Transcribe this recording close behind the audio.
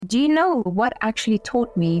Do you know what actually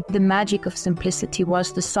taught me the magic of simplicity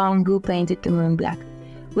was the song Who Painted the Moon Black?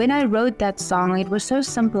 When I wrote that song, it was so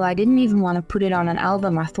simple, I didn't even want to put it on an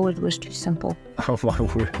album. I thought it was too simple. Oh my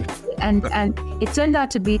word. And it turned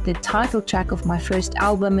out to be the title track of my first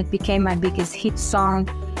album. It became my biggest hit song.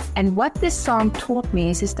 And what this song taught me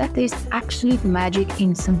is that there's actually magic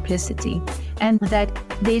in simplicity, and that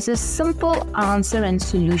there's a simple answer and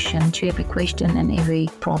solution to every question and every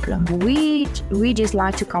problem. We just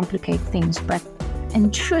like to complicate things, but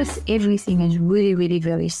in truth, everything is really, really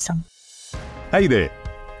very simple. Hey there.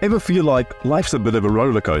 Ever feel like life's a bit of a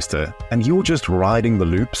roller coaster and you're just riding the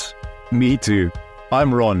loops? Me too.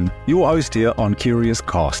 I'm Ron, your host here on Curious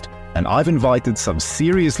Cast, and I've invited some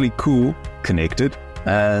seriously cool, connected,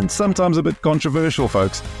 and sometimes a bit controversial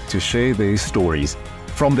folks to share their stories,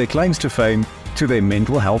 from their claims to fame to their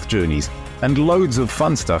mental health journeys, and loads of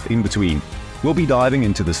fun stuff in between. We'll be diving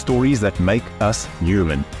into the stories that make us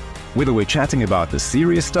human. Whether we're chatting about the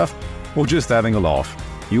serious stuff or just having a laugh,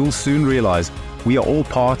 you'll soon realize we are all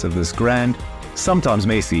part of this grand, sometimes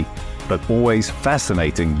messy, but always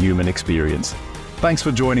fascinating human experience. Thanks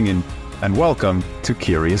for joining in, and welcome to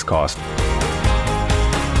Curious Cast.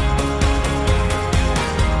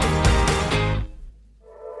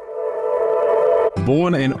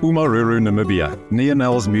 Born in Omaruru, Namibia,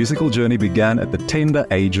 Nianell's musical journey began at the tender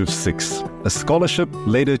age of 6. A scholarship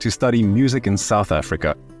led her to study music in South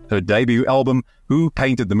Africa. Her debut album, Who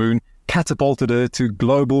Painted the Moon, catapulted her to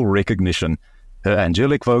global recognition. Her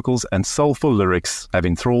angelic vocals and soulful lyrics have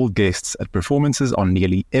enthralled guests at performances on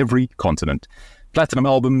nearly every continent. Platinum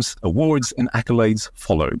albums, awards, and accolades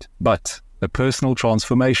followed, but a personal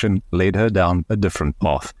transformation led her down a different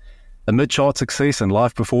path. Amid chart success and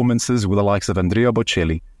live performances with the likes of Andrea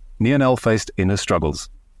Bocelli, Nianell faced inner struggles.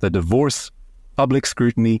 The divorce, public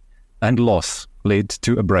scrutiny, and loss led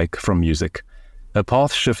to a break from music. Her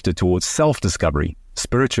path shifted towards self-discovery,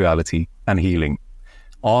 spirituality, and healing.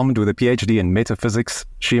 Armed with a PhD in Metaphysics,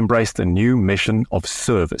 she embraced a new mission of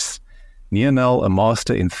service. Nianell, a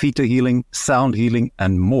master in Theta healing, sound healing,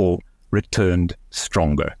 and more, returned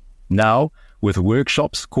stronger. Now, with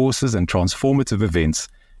workshops, courses, and transformative events,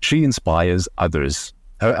 she inspires others.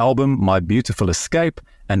 Her album, My Beautiful Escape,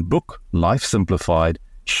 and book, Life Simplified,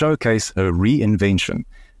 showcase her reinvention.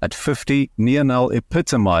 At 50, Nianell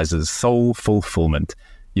epitomizes soul fulfillment.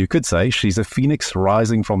 You could say she's a phoenix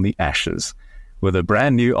rising from the ashes. With a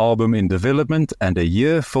brand new album in development and a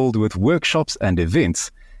year filled with workshops and events,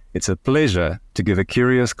 it's a pleasure to give a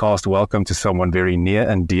Curious Cast welcome to someone very near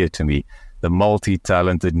and dear to me, the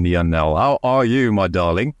multi-talented Nianell. How are you, my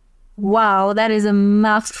darling? Wow, that is a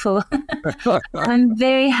mouthful. I'm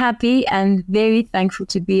very happy and very thankful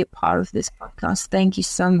to be a part of this podcast. Thank you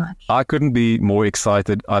so much. I couldn't be more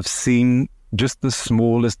excited. I've seen just the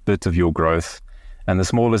smallest bit of your growth and the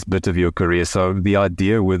smallest bit of your career. So the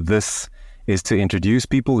idea with this is to introduce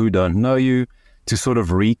people who don't know you, to sort of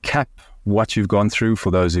recap what you've gone through for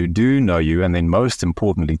those who do know you, and then most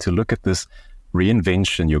importantly, to look at this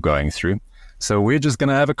reinvention you're going through. So we're just going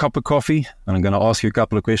to have a cup of coffee, and I'm going to ask you a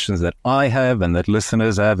couple of questions that I have and that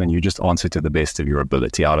listeners have, and you just answer to the best of your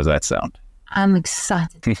ability. How does that sound? I'm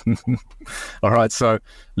excited. All right, so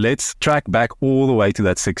let's track back all the way to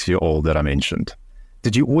that 6-year-old that I mentioned.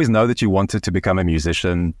 Did you always know that you wanted to become a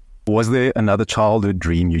musician? Was there another childhood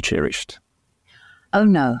dream you cherished? Oh,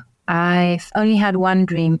 no. I've only had one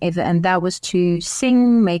dream ever, and that was to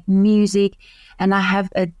sing, make music. And I have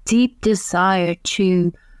a deep desire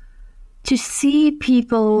to see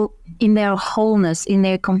people in their wholeness, in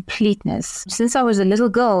their completeness. Since I was a little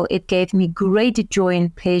girl, it gave me great joy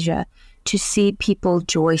and pleasure to see people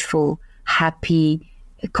joyful, happy,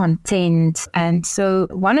 content. And so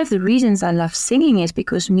one of the reasons I love singing is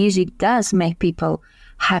because music does make people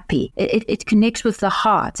happy. It connects with the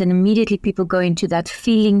heart, and immediately people go into that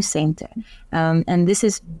feeling center. And this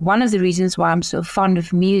is one of the reasons why I'm so fond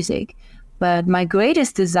of music. But my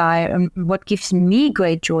greatest desire, and what gives me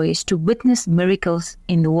great joy, is to witness miracles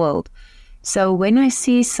in the world. So when I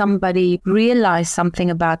see somebody realize something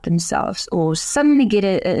about themselves, or suddenly get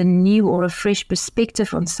a new or a fresh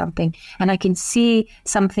perspective on something, and I can see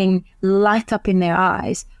something light up in their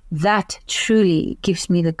eyes, that truly gives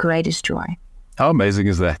me the greatest joy. How amazing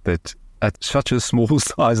is that at such a small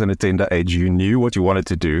size and a tender age, you knew what you wanted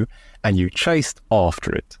to do and you chased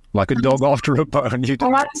after it like a dog after a bone. I'm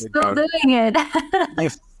still doing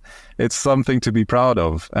it. It's something to be proud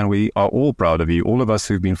of, and we are all proud of you, all of us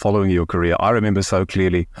who've been following your career. I remember so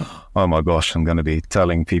clearly, oh my gosh, I'm going to be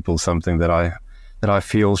telling people something that I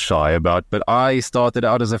feel shy about, but I started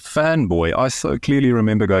out as a fanboy. I so clearly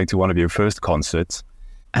remember going to one of your first concerts,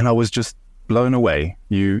 and I was just blown away.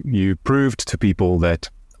 You proved to people that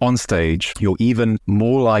on stage, you're even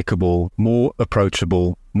more likable, more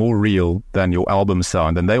approachable, more real than your albums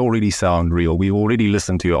sound. And they already sound real. We already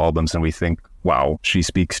listen to your albums and we think, wow, she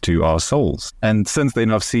speaks to our souls. And since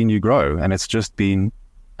then, I've seen you grow, and it's just been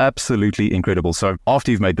absolutely incredible. So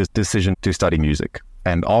after you've made this decision to study music,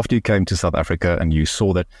 and after you came to South Africa and you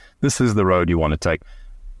saw that this is the road you want to take,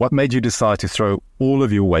 what made you decide to throw all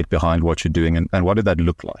of your weight behind what you're doing, and what did that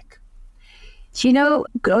look like?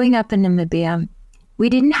 Growing up in Namibia, we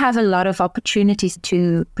didn't have a lot of opportunities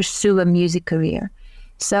to pursue a music career.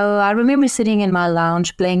 So I remember sitting in my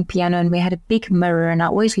lounge playing piano, and we had a big mirror, and I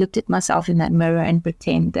always looked at myself in that mirror and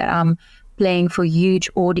pretend that I'm playing for huge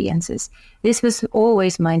audiences. This was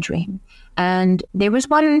always my dream. And there was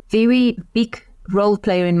one very big role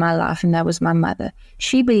player in my life, and that was my mother.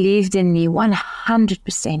 She believed in me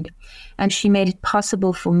 100%, and she made it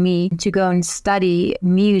possible for me to go and study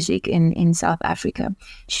music in South Africa.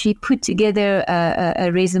 She put together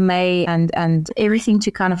a resume and everything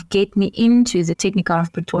to kind of get me into the Technical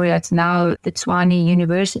of Pretoria. It's now the Tshwane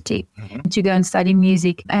University, to go and study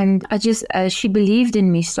music. And she believed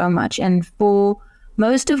in me so much. And for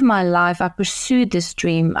most of my life, I pursued this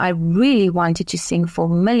dream. I really wanted to sing for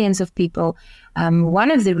millions of people.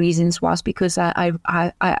 One of the reasons was because I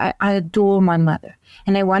adore my mother,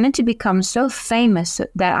 and I wanted to become so famous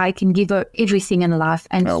that I can give her everything in life.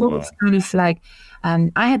 And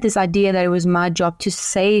I had this idea that it was my job to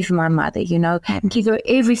save my mother, give her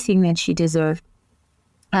everything that she deserved.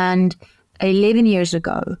 And 11 years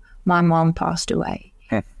ago, my mom passed away.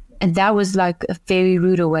 And that was like a very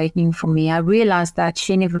rude awakening for me. I realized that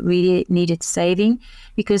she never really needed saving,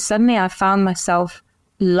 because suddenly I found myself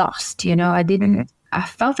lost. I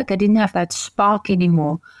felt like I didn't have that spark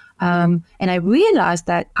anymore. And I realized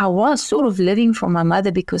that I was sort of living for my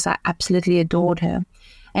mother because I absolutely adored her.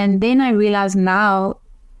 And then I realized now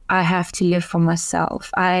I have to live for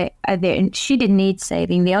myself. She didn't need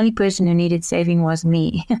saving. The only person who needed saving was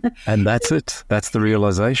me. And that's it. That's the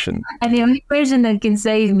realization. And the only person that can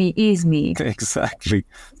save me is me. Exactly.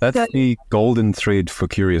 That's the golden thread for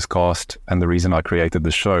Curious Cast, and the reason I created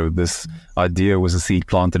the show. This idea was a seed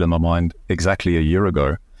planted in my mind exactly a year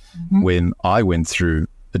ago, when I went through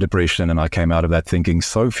a depression, and I came out of that thinking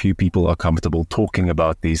so few people are comfortable talking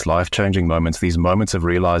about these life-changing moments, these moments of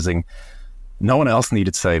realizing no one else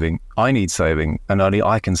needed saving. I need saving, and only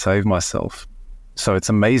I can save myself. So it's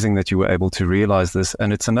amazing that you were able to realize this,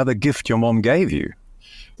 and it's another gift your mom gave you.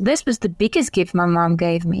 This was the biggest gift my mom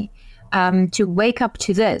gave me, to wake up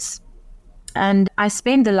to this. And I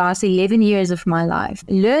spent the last 11 years of my life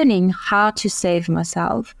learning how to save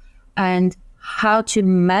myself and how to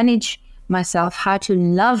manage myself, how to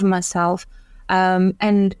love myself.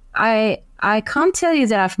 And I can't tell you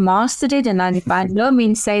that I've mastered it, and I by no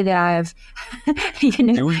means say that I have,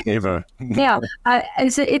 Ever. Yeah,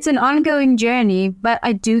 it's an ongoing journey, but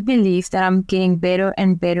I do believe that I'm getting better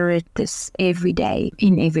and better at this every day,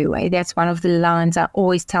 in every way. That's one of the lines I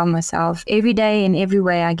always tell myself. Every day, in every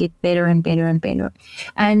way, I get better and better and better.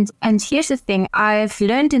 And here's the thing. I've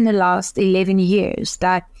learned in the last 11 years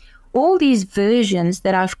that all these versions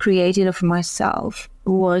that I've created of myself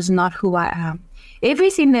was not who I am.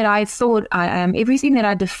 Everything that I thought I am, everything that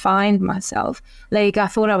I defined myself, like I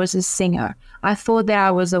thought I was a singer, I thought that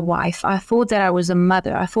I was a wife, I thought that I was a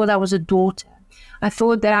mother, I thought I was a daughter, I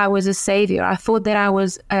thought that I was a savior, I thought that I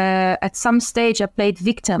was, at some stage I played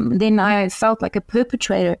victim, then I felt like a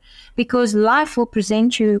perpetrator, because life will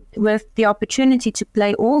present you with the opportunity to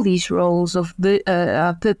play all these roles of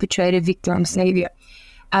perpetrator, victim, savior.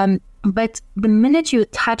 But the minute you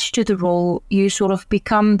attach to the role, you sort of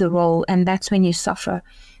become the role, and that's when you suffer.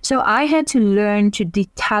 So I had to learn to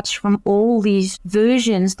detach from all these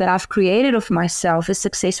versions that I've created of myself: a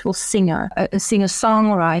successful singer, a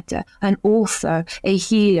singer-songwriter, an author, a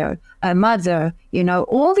healer, a mother.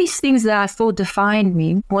 All these things that I thought defined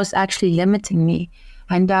me was actually limiting me.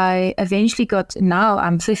 And I eventually now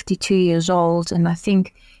I'm 52 years old, and I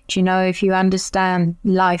think, if you understand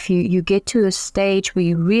life, you get to a stage where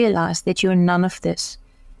you realize that you're none of this.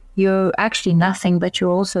 You're actually nothing, but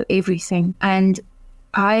you're also everything. And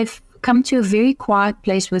I've come to a very quiet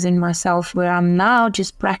place within myself where I'm now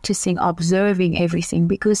just practicing observing everything,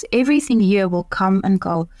 because everything here will come and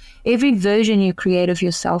go. Every version you create of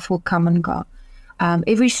yourself will come and go.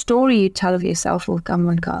 Every story you tell of yourself will come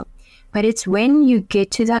and go. But it's when you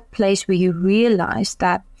get to that place where you realize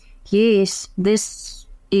that, yes, this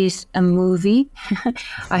is a movie.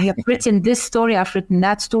 I have written this story, I've written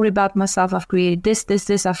that story about myself, I've created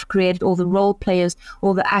this, I've created all the role players,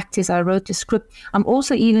 all the actors, I wrote the script. I'm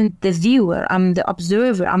also even the viewer, I'm the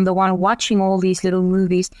observer, I'm the one watching all these little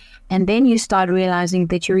movies. And then you start realizing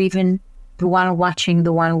that you're even the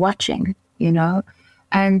one watching,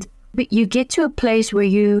 but you get to a place where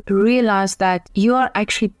you realize that you are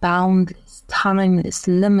actually boundless, timeless,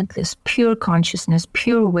 limitless, pure consciousness,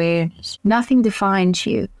 pure awareness. Nothing defines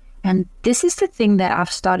you. And this is the thing that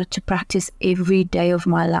I've started to practice every day of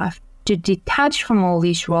my life, to detach from all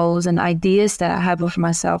these roles and ideas that I have of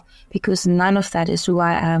myself, because none of that is who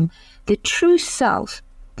I am. The true self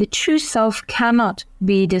cannot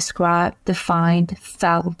be described, defined,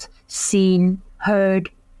 felt, seen, heard.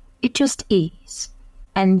 It just is.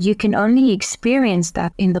 And you can only experience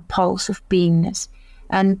that in the pulse of beingness.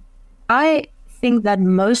 And I think that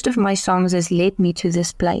most of my songs has led me to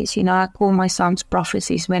this place. I call my songs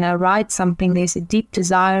prophecies. When I write something, there's a deep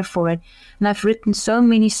desire for it. And I've written so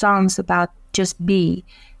many songs about just be.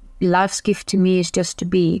 Life's gift to me is just to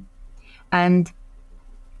be. And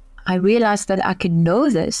I realized that I could know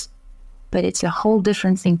this, but it's a whole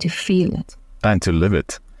different thing to feel it. And to live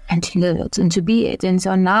it. And to live it and to be it. And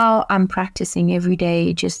so now I'm practicing every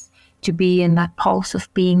day just to be in that pulse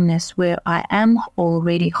of beingness where I am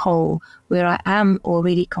already whole, where I am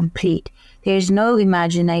already complete. There's no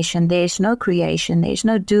imagination, there's no creation, there's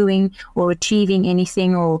no doing or achieving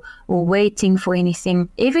anything or waiting for anything.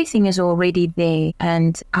 Everything is already there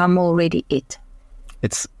and I'm already it.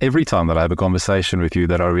 It's every time that I have a conversation with you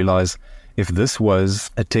that I realize if this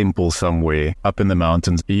was a temple somewhere up in the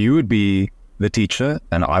mountains, you would be the teacher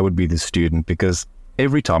and I would be the student, because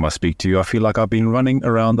every time I speak to you, I feel like I've been running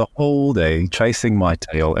around the whole day chasing my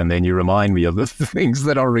tail, and then you remind me of the things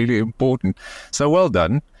that are really important. So well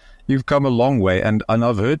done. You've come a long way, and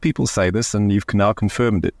I've heard people say this, and you've now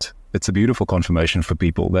confirmed it. It's a beautiful confirmation for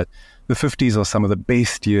people that the 50s are some of the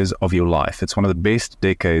best years of your life. It's one of the best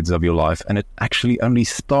decades of your life, and it actually only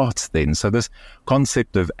starts then. So this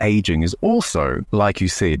concept of aging is also, like you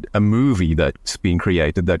said, a movie that's been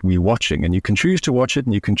created that we're watching, and you can choose to watch it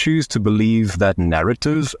and you can choose to believe that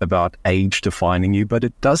narrative about age defining you, but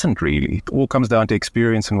it doesn't really. It all comes down to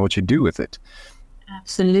experience and what you do with it.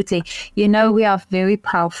 Absolutely. We are very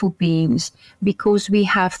powerful beings because we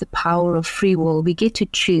have the power of free will. We get to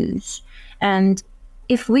choose. And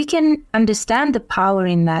if we can understand the power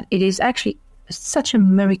in that, it is actually such a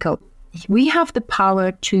miracle. We have the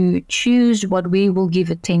power to choose what we will give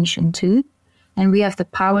attention to, and we have the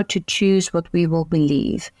power to choose what we will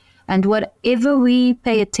believe. And whatever we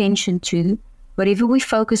pay attention to, whatever we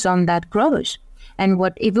focus on, that grows. And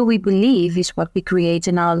whatever we believe is what we create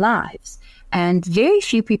in our lives. And very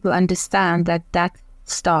few people understand that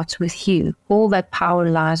starts with you. All that power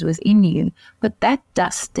lies within you. But that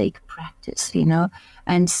does take practice,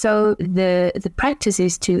 And so the practice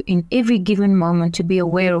is to, in every given moment, to be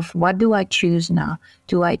aware of what do I choose now?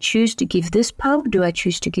 Do I choose to give this power? Do I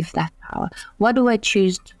choose to give that power? What do I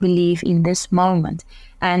choose to believe in this moment?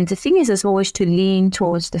 And the thing is always to lean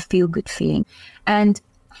towards the feel-good feeling. And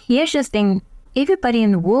here's the thing. Everybody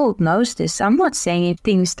in the world knows this. I'm not saying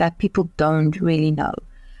things that people don't really know.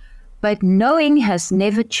 But knowing has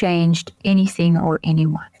never changed anything or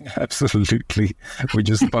anyone. Absolutely. We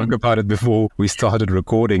just spoke about it before we started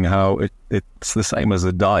recording, how it's the same as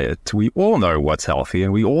a diet. We all know what's healthy,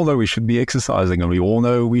 and we all know we should be exercising, and we all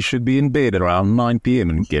know we should be in bed at around 9 p.m.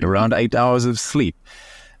 and get around 8 hours of sleep.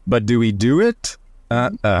 But do we do it?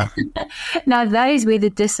 Now, that is where the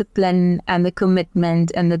discipline and the commitment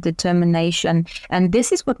and the determination, and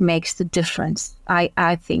this is what makes the difference,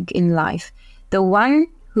 I think, in life. The one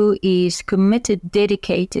who is committed,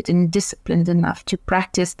 dedicated, and disciplined enough to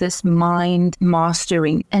practice this mind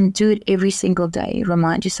mastering and do it every single day.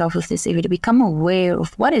 Remind yourself of this every day. Become aware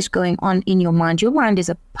of what is going on in your mind. Your mind is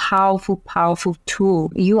a powerful, powerful tool.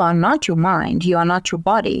 You are not your mind. You are not your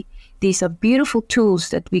body. These are beautiful tools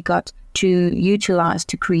that we got to utilize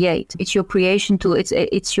to create. It's your creation tool.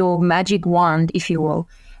 It's your magic wand, if you will.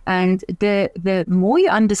 And the more you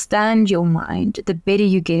understand your mind, the better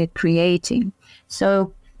you get at creating.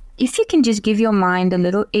 So if you can just give your mind a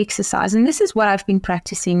little exercise, and this is what I've been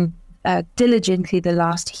practicing diligently the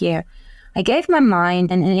last year. I gave my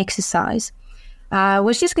mind an exercise. I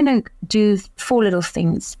was just going to do 4 little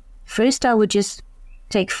things. First, I would just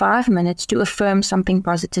take 5 minutes to affirm something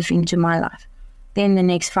positive into my life. Then the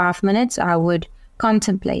next 5 minutes, I would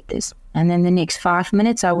contemplate this. And then the next 5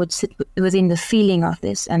 minutes, I would sit within the feeling of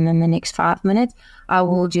this. And then the next 5 minutes, I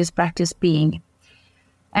will just practice being.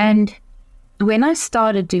 And when I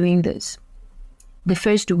started doing this, the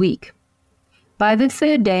first week, by the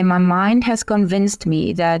 3rd day, my mind has convinced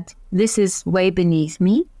me that this is way beneath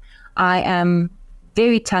me. I am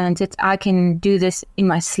very talented. I can do this in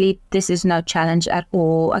my sleep. This is no challenge at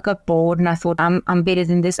all. I got bored and I thought I'm better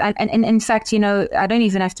than this. And in fact, I don't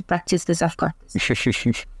even have to practice this. I've got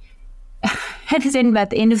this. And then at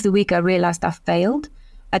the end of the week, I realized I failed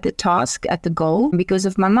at the task, at the goal, because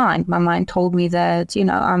of my mind. My mind told me that,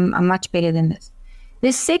 I'm much better than this.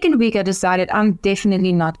 The second week, I decided I'm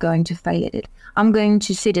definitely not going to fail at it. I'm going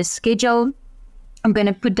to set a schedule. I'm going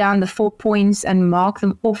to put down the 4 points and mark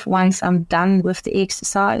them off once I'm done with the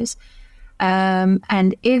exercise.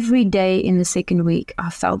 And every day in the second week, I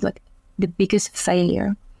felt like the biggest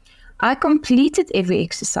failure. I completed every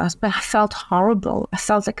exercise, but I felt horrible. I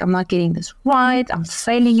felt like I'm not getting this right. I'm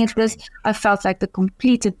failing at this. I felt like the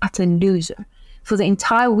complete and utter loser for the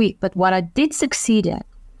entire week. But what I did succeed at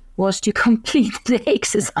was to complete the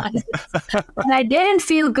exercise. And I didn't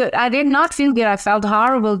feel good. I did not feel good. I felt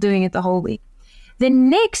horrible doing it the whole week. The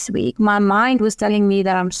next week, my mind was telling me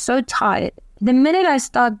that I'm so tired. The minute I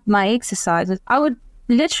start my exercises, I would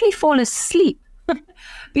literally fall asleep.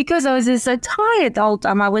 Because I was just so tired the whole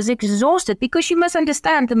time. I was exhausted, because you must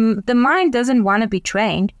understand, the mind doesn't want to be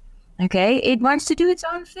trained, okay? It wants to do its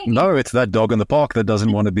own thing. No, it's that dog in the park that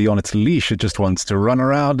doesn't want to be on its leash. It just wants to run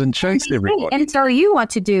around and chase everybody. And tell you what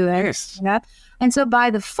to do. Yes. And so by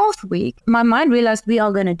the fourth week, my mind realized we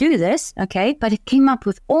are going to do this, okay? But it came up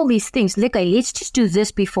with all these things. Like, okay, let's just do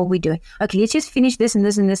this before we do it. Okay, let's just finish this and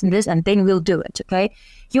this and this and this, and then we'll do it, okay?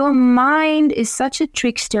 Your mind is such a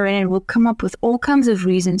trickster, and it will come up with all kinds of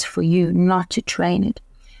reasons for you not to train it,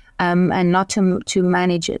 and not to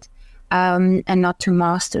manage it, and not to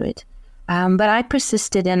master it. But I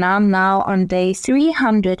persisted, and I'm now on day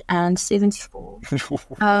 374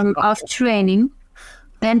 of training.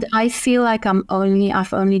 And I feel like I've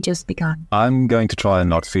only just begun. I'm going to try and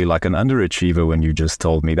not feel like an underachiever when you just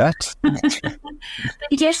told me that. But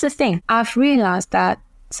here's the thing. I've realized that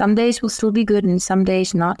some days will still be good and some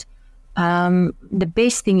days not. The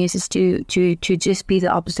best thing is to just be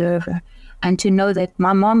the observer, and to know that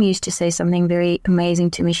my mom used to say something very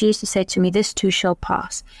amazing to me. She used to say to me, "This too shall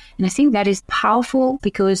pass." And I think that is powerful,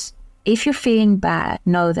 because if you're feeling bad,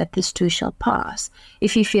 know that this too shall pass.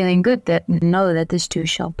 If you're feeling good, know that this too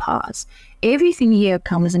shall pass. Everything here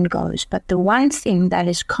comes and goes, but the one thing that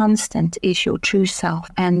is constant is your true self,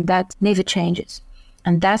 and that never changes.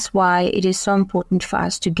 And that's why it is so important for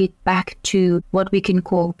us to get back to what we can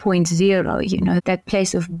call point zero, that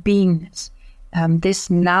place of beingness, this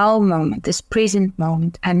now moment, this present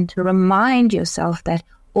moment, and to remind yourself that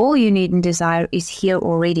all you need and desire is here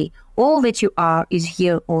already. All that you are is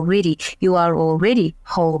here already. You are already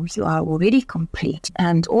whole. You are already complete.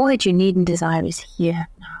 And all that you need and desire is here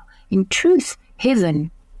now. In truth,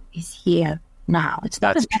 heaven is here now. It's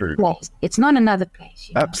not another place. It's not another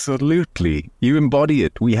place. Absolutely. You embody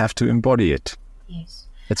it. We have to embody it. Yes.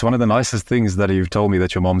 It's one of the nicest things that you've told me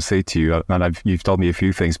that your mom said to you. And you've told me a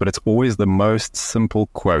few things, but it's always the most simple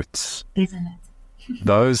quotes. Isn't it?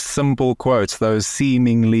 Those simple quotes, those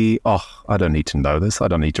seemingly, I don't need to know this, I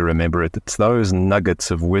don't need to remember it. It's those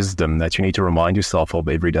nuggets of wisdom that you need to remind yourself of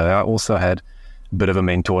every day. I also had a bit of a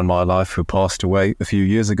mentor in my life who passed away a few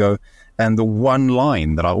years ago. And the one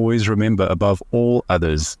line that I always remember above all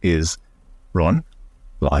others is, "Ron,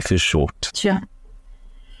 life is short." Sure.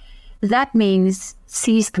 That means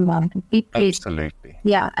seize the moment. Be present. Absolutely.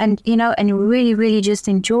 Yeah, and really, really just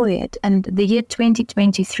enjoy it. And the year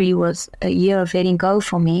 2023 was a year of letting go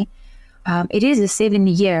for me. It is a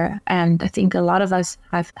 7-year, and I think a lot of us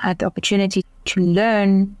have had the opportunity to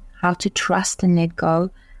learn how to trust and let go.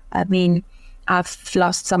 I mean, I've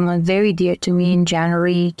lost someone very dear to me in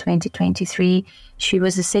January 2023. She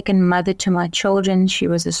was a second mother to my children. She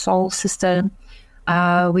was a soul sister.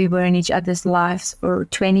 We were in each other's lives for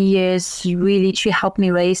 20 years. She helped me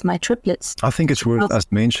raise my triplets. I think it's worth us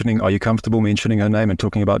mentioning. Are you comfortable mentioning her name and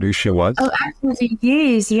talking about who she was? Oh, absolutely.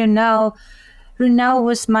 Yes. Renelle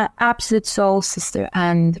was my absolute soul sister,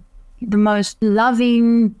 and the most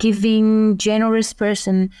loving, giving, generous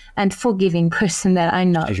person and forgiving person that I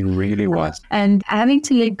know. She really was. And having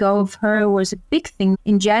to let go of her was a big thing.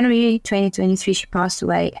 In January 2023, she passed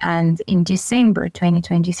away. And in December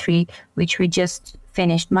 2023, which we just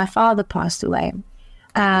finished, my father passed away.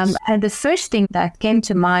 And the first thing that came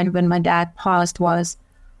to mind when my dad passed was,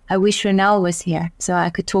 I wish Renelle was here so I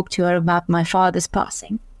could talk to her about my father's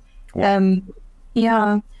passing.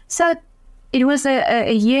 Wow. So it was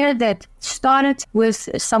a year that started with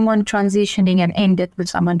someone transitioning and ended with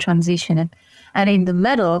someone transitioning. And in the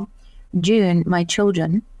middle, June, my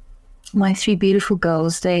children, my 3 beautiful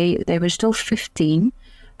girls, they were still 15.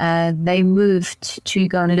 They moved to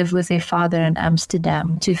go and live with their father in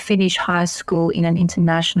Amsterdam to finish high school in an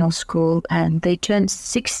international school, and they turned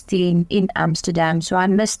 16 in Amsterdam. So I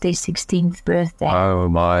missed their 16th birthday. Oh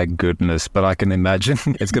my goodness. But I can imagine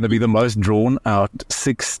it's going to be the most drawn out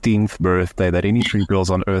 16th birthday that any three girls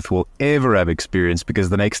on earth will ever have experienced, because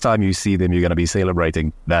the next time you see them, you're going to be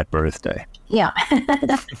celebrating that birthday. Yeah.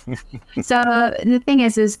 So the thing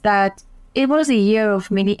is that it was a year of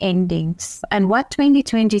many endings. And what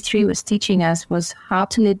 2023 was teaching us was how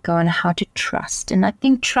to let go and how to trust. And I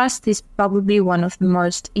think trust is probably one of the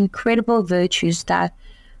most incredible virtues that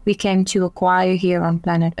we came to acquire here on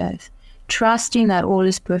planet Earth. Trusting that all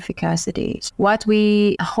is perfect as it is. What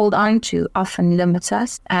we hold on to often limits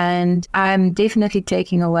us. And I'm definitely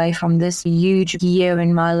taking away from this huge year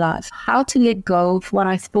in my life how to let go of what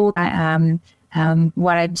I thought I am,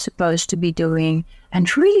 what I'm supposed to be doing,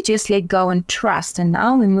 and really just let go and trust. And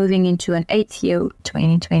now we're moving into an 8th year,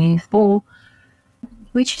 2024,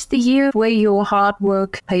 which is the year where your hard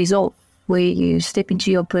work pays off, where you step into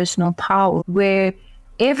your personal power, where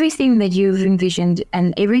everything that you've envisioned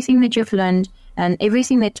and everything that you've learned and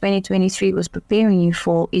everything that 2023 was preparing you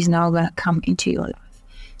for is now going to come into your life.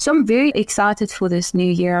 So I'm very excited for this new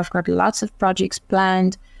year. I've got lots of projects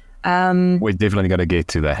planned. We're definitely going to get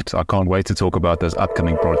to that. I can't wait to talk about this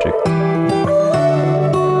upcoming project.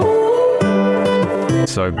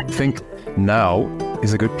 So I think now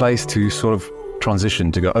is a good place to sort of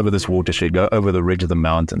transition, to go over this watershed, go over the ridge of the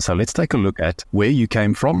mountain. So let's take a look at where you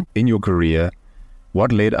came from in your career,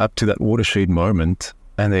 what led up to that watershed moment,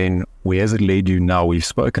 and then where has it led you now? We've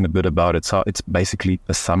spoken a bit about it, so it's basically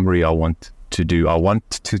a summary I want to do. I want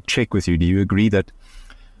to check with you. Do you agree that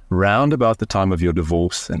round about the time of your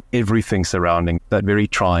divorce and everything surrounding that very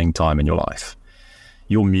trying time in your life,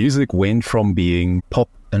 your music went from being pop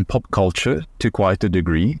and pop culture to quite a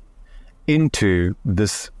degree into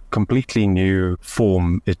this completely new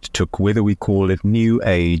form it took, whether we call it new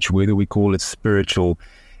age, whether we call it spiritual?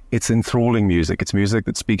 It's enthralling music. It's music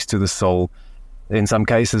that speaks to the soul. In some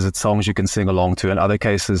cases, it's songs you can sing along to. In other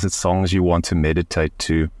cases, it's songs you want to meditate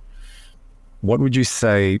to. What would you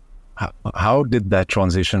say, how did that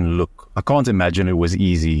transition look? I can't imagine it was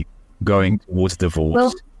easy going towards divorce.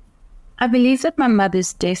 Well, I believe that my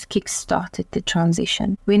mother's death kick-started the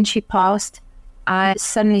transition. When she passed, I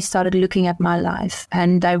suddenly started looking at my life,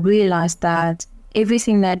 and I realized that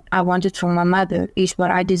everything that I wanted from my mother is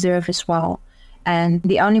what I deserve as well. And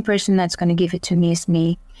the only person that's going to give it to me is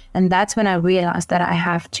me. And that's when I realized that I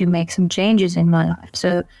have to make some changes in my life.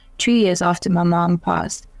 So 2 years after my mom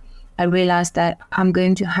passed, I realized that I'm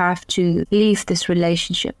going to have to leave this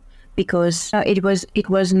relationship because it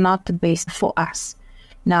was not the best for us.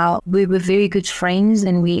 Now, we were very good friends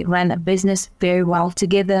and we ran a business very well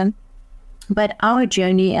together, but our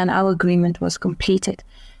journey and our agreement was completed.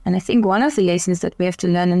 And I think one of the lessons that we have to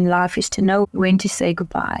learn in life is to know when to say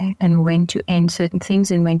goodbye and when to end certain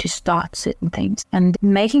things and when to start certain things. And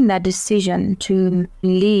making that decision to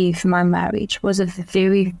leave my marriage was a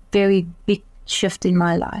very, very big shift in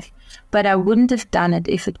my life. But I wouldn't have done it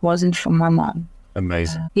if it wasn't for my mom.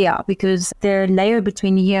 Amazing. Yeah, because the layer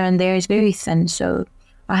between here and there is very thin. So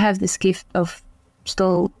I have this gift of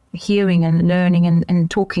still hearing and learning and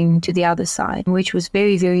talking to the other side, which was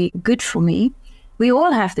very, very good for me. We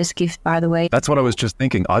all have this gift, by the way. That's what I was just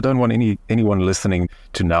thinking. I don't want anyone listening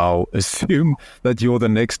to now assume that you're the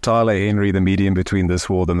next Tyler Henry, the medium between this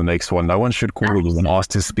world and the next one. No one should call you and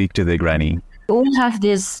ask to speak to their granny. We all have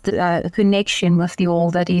this connection with the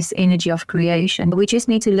all that is energy of creation. We just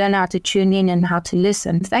need to learn how to tune in and how to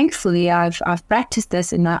listen. Thankfully, I've practiced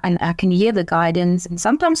this and I can hear the guidance. And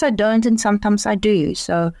sometimes I don't and sometimes I do.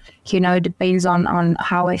 So, it depends on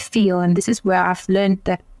how I feel. And this is where I've learned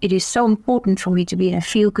that it is so important for me to be in a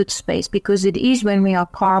feel-good space, because it is when we are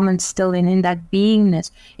calm and still and in that beingness,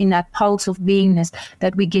 in that pulse of beingness,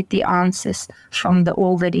 that we get the answers from the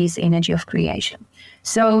all that is energy of creation.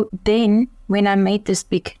 So then when I made this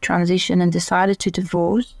big transition and decided to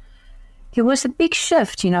divorce, it was a big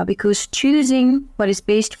shift, because choosing what is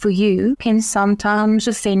best for you can sometimes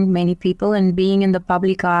offend many people, and being in the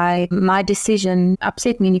public eye, my decision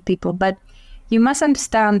upset many people. But you must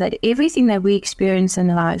understand that everything that we experience in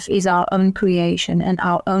life is our own creation and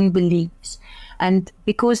our own beliefs. And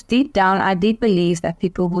because deep down, I did believe that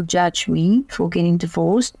people will judge me for getting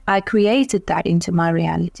divorced, I created that into my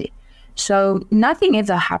reality. So nothing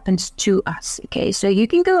ever happens to us, okay? So you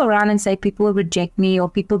can go around and say people will reject me or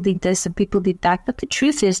people did this or people did that. But the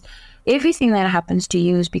truth is, everything that happens to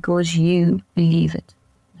you is because you believe it.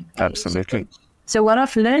 Okay? Absolutely. So what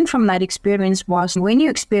I've learned from that experience was when you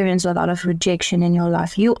experience a lot of rejection in your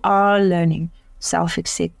life, you are learning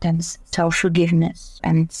self-acceptance, self-forgiveness,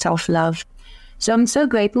 and self-love. So I'm so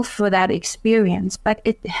grateful for that experience. But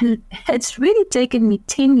it's really taken me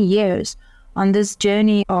 10 years on this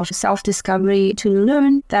journey of self-discovery to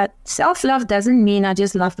learn that self-love doesn't mean I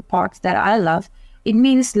just love the parts that I love. It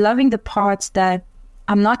means loving the parts that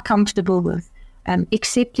I'm not comfortable with,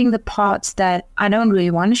 accepting the parts that I don't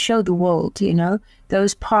really want to show the world,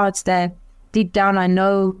 those parts that deep down I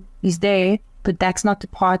know is there, but that's not the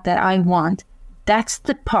part that I want. That's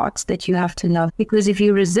the parts that you have to love. Because if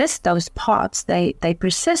you resist those parts, they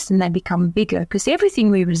persist and they become bigger, because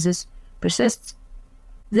everything we resist persists.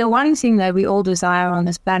 The one thing that we all desire on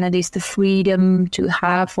this planet is the freedom to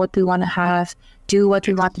have what we want to have, do what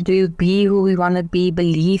we want to do, be who we want to be,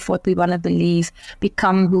 believe what we want to believe,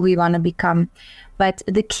 become who we want to become. But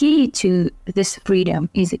the key to this freedom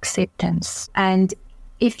is acceptance. And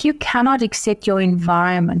if you cannot accept your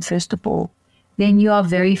environment, first of all, then you are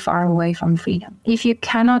very far away from freedom. If you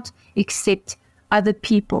cannot accept other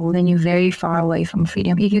people, then you're very far away from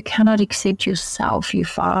freedom. If you cannot accept yourself, you're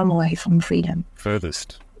far away from freedom.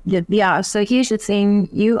 Furthest. Yeah, so here's the thing.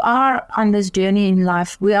 You are on this journey in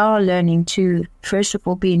life. We are learning to, first of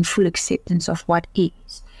all, be in full acceptance of what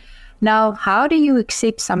is. Now, how do you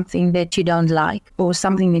accept something that you don't like or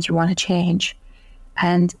something that you want to change?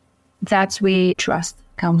 And that's where trust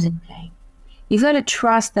comes in play. You've got to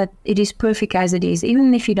trust that it is perfect as it is,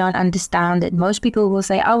 even if you don't understand it. Most people will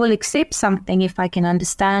say, I will accept something if I can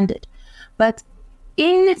understand it. But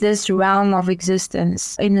in this realm of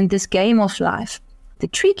existence, in this game of life, the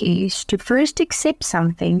trick is to first accept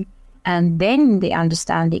something and then the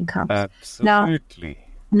understanding comes. Absolutely.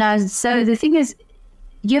 Now, so the thing is,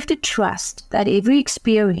 you have to trust that every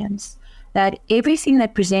experience, that everything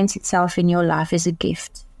that presents itself in your life is a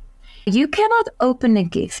gift. You cannot open a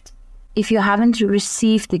gift if you haven't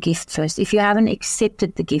received the gift first, if you haven't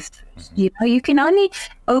accepted the gift first. You can only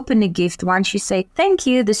open a gift once you say, thank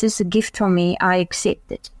you, this is a gift from me, I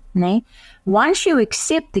accept it. Nee? Once you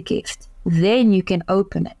accept the gift, then you can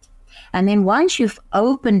open it. And then once you've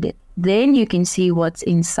opened it, then you can see what's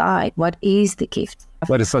inside, what is the gift.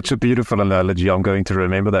 That is such a beautiful analogy. I'm going to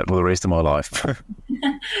remember that for the rest of my life.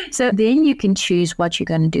 So then you can choose what you're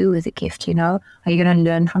going to do with the gift, Are you going to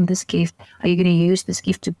learn from this gift? Are you going to use this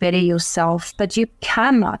gift to better yourself? But you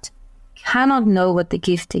cannot know what the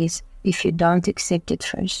gift is if you don't accept it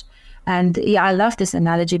first. And yeah, I love this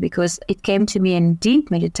analogy because it came to me in deep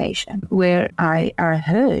meditation where I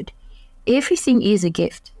heard everything is a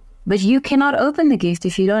gift, but you cannot open the gift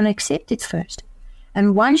if you don't accept it first.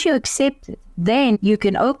 And once you accept it, then you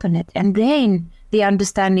can open it, and then the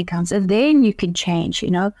understanding comes, and then you can change,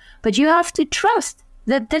 But you have to trust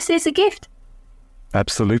that this is a gift.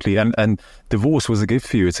 Absolutely. And divorce was a gift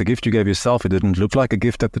for you. It's a gift you gave yourself. It didn't look like a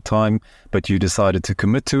gift at the time, but you decided to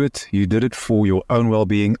commit to it. You did it for your own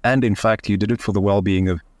well-being. And in fact, you did it for the well-being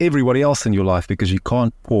of everybody else in your life, because you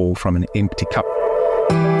can't pour from an empty cup.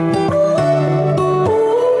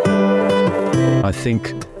 I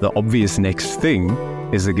think the obvious next thing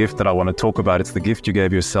is a gift that I want to talk about. It's the gift you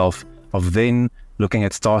gave yourself of then looking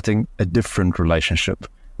at starting a different relationship,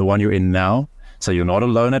 the one you're in now. So you're not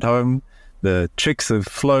alone at home. The chicks have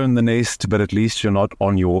flown the nest, but at least you're not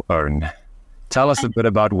on your own. Tell us a bit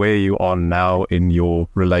about where you are now in your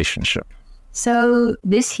relationship. So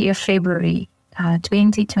this year, February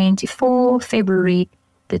 2024, February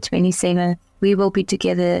the 27th, we will be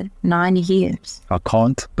together 9 years. I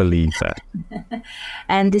can't believe that.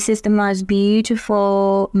 And this is the most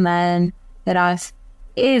beautiful man that I've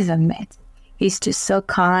ever met. He's just so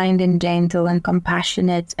kind and gentle and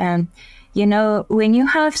compassionate. And, when you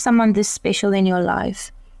have someone this special in your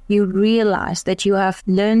life, you realize that you have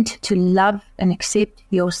learned to love and accept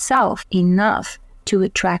yourself enough to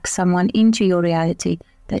attract someone into your reality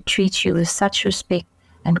that treats you with such respect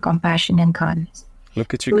and compassion and kindness.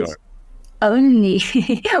 Look at you go. Only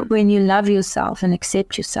when you love yourself and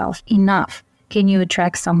accept yourself enough can you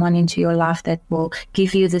attract someone into your life that will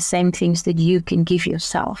give you the same things that you can give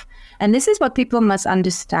yourself. And this is what people must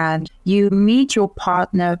understand. You meet your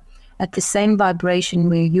partner at the same vibration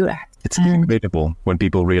where you're at. It's incredible when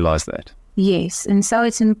people realize that. Yes. And so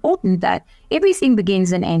it's important that everything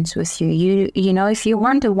begins and ends with you. If you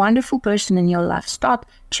want a wonderful person in your life, start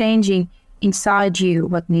changing inside you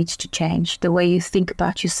what needs to change, the way you think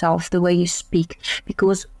about yourself, the way you speak,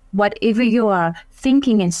 because whatever you are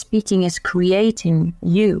thinking and speaking is creating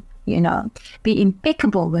you, Be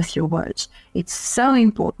impeccable with your words. It's so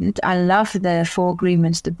important. I love the 4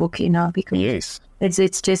 Agreements, the book, because yes,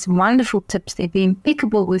 it's just wonderful tips there. Be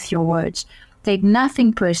impeccable with your words. take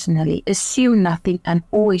nothing personally, assume nothing, and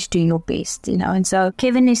always do your best, And so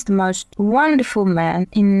Kevin is the most wonderful man.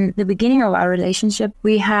 In the beginning of our relationship,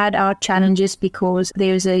 we had our challenges because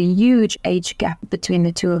there's a huge age gap between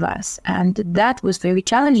the two of us. And that was very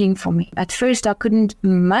challenging for me. At first, I couldn't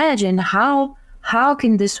imagine how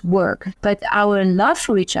can this work? But our love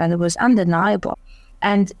for each other was undeniable.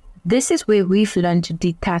 And this is where we've learned to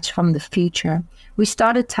detach from the future. We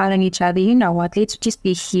started telling each other, you know what, let's just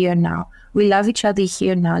be here now. We love each other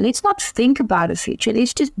here now. Let's not think about the future.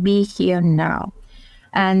 Let's just be here now.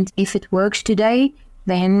 And if it works today,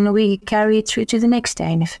 then we carry it through to the next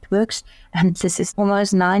day. And if it works, and this is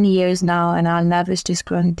almost 9 years now, and our love has just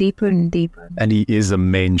grown deeper and deeper. And he is a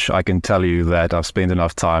mensch. I can tell you that. I've spent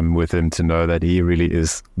enough time with him to know that he really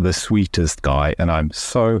is the sweetest guy. And I'm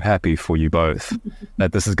so happy for you both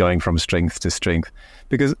that this is going from strength to strength,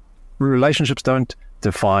 because relationships don't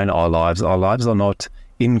define our lives. Our lives are not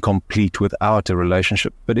incomplete without a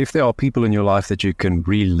relationship. But if there are people in your life that you can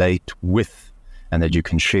relate with and that you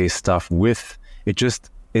can share stuff with,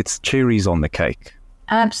 it's cherries on the cake.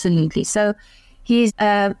 Absolutely. So he's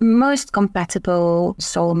a most compatible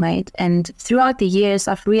soulmate. And throughout the years,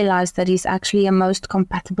 I've realized that he's actually a most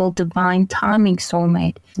compatible divine timing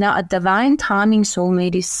soulmate. Now, a divine timing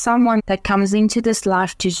soulmate is someone that comes into this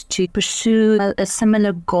life to pursue a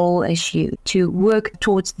similar goal as you, to work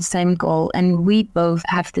towards the same goal. And we both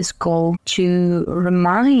have this goal to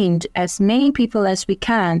remind as many people as we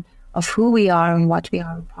can of who we are and what we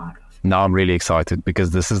are a part of. Now I'm really excited because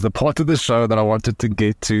this is the part of the show that I wanted to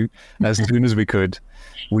get to as soon as we could.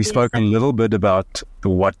 We spoke a little bit about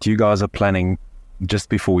what you guys are planning just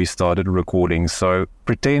before we started recording. So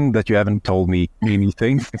pretend that you haven't told me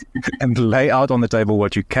anything and lay out on the table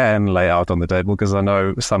what you can lay out on the table, because I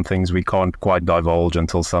know some things we can't quite divulge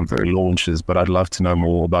until something launches, but I'd love to know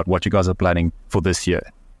more about what you guys are planning for this year.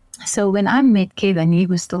 So when I met Kevin, he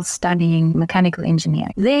was still studying mechanical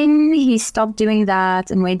engineering. Then he stopped doing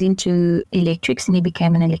that and went into electrics, and he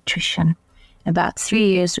became an electrician. About 3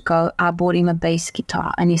 years ago, I bought him a bass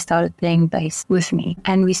guitar, and he started playing bass with me.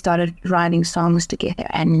 And we started writing songs together.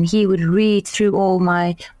 And he would read through all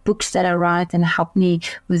my books that I write and help me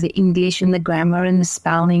with the English and the grammar and the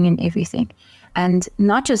spelling and everything. And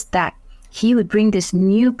not just that, he would bring this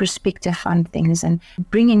new perspective on things and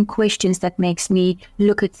bring in questions that makes me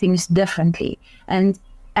look at things differently. And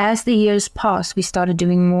as the years passed, we started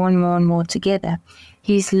doing more and more and more together.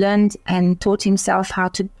 He's learned and taught himself how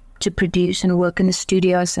to produce and work in the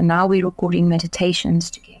studios, and now we're recording meditations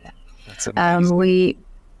together. That's amazing. We're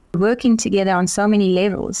working together on so many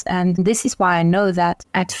levels, and this is why I know that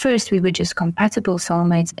at first we were just compatible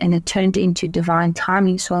soulmates, and it turned into divine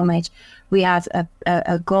timing soulmates. We have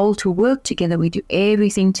a goal to work together. We do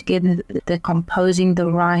everything together, the composing, the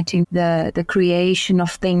writing, the creation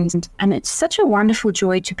of things. And it's such a wonderful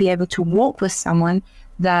joy to be able to walk with someone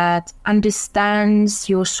that understands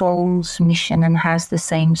your soul's mission and has the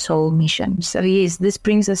same soul mission. So yes, this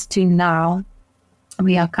brings us to now.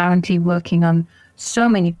 We are currently working on so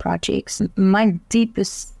many projects. My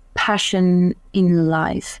deepest passion in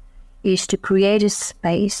life is to create a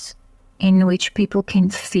space in which people can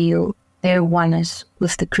feel their oneness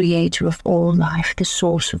with the creator of all life, the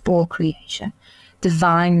source of all creation,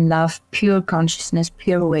 divine love, pure consciousness,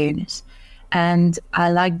 pure awareness. And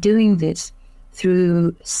I like doing this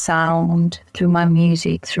through sound, through my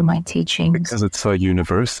music, through my teachings. Because it's so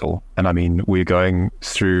universal. And I mean, we're going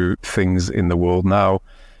through things in the world now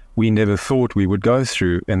we never thought we would go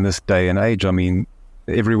through in this day and age. I mean,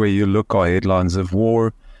 everywhere you look are headlines of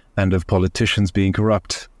war and of politicians being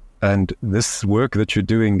corrupt. And this work that you're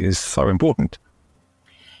doing is so important.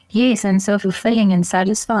 Yes, and so fulfilling and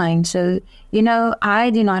satisfying. So,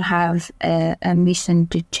 I do not have a mission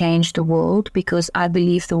to change the world because I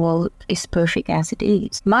believe the world is perfect as it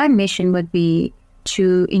is. My mission would be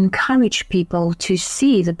to encourage people to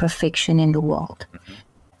see the perfection in the world.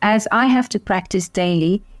 As I have to practice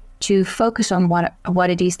daily to focus on what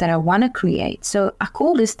it is that I want to create. So I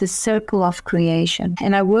call this the circle of creation,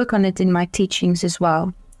 and I work on it in my teachings as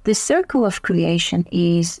well. The circle of creation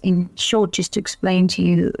is, in short, just to explain to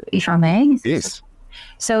you, if I may. Yes.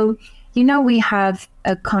 So, we have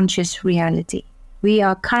a conscious reality. We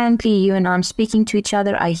are currently, you and I, I'm speaking to each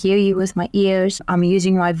other. I hear you with my ears. I'm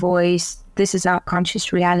using my voice. This is our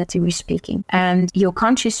conscious reality we're speaking. And your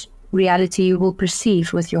conscious reality you will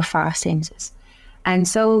perceive with your 5 senses. And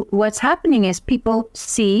so what's happening is people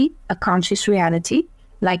see a conscious reality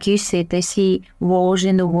like you said, they see wars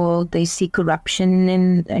in the world, they see corruption,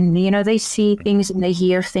 and they see things and they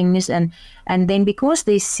hear things, and then because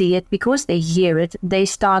they see it, because they hear it, they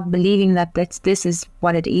start believing that this is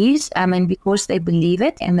what it is. And because they believe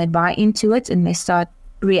it and they buy into it and they start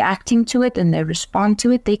reacting to it and they respond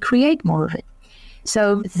to it, they create more of it.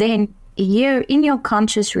 So then here in your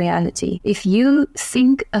conscious reality, if you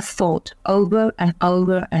think a thought over and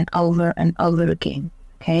over and over and over again,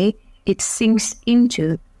 okay, it sinks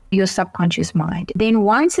into your subconscious mind. Then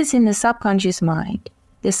once it's in the subconscious mind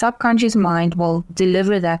will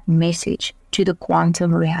deliver that message to the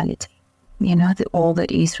quantum reality, all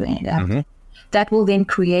that is reality. Mm-hmm. That will then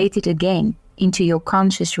create it again into your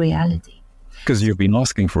conscious reality. Because you've been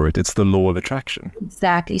asking for it. It's the law of attraction.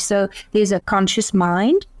 Exactly. So there's a conscious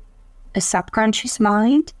mind, a subconscious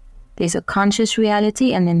mind, there's a conscious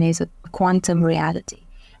reality, and then there's a quantum reality.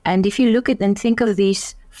 And if you look at and think of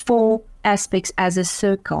these 4 aspects as a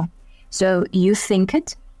circle, so you think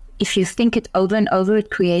it. If you think it over and over,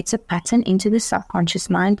 it creates a pattern into the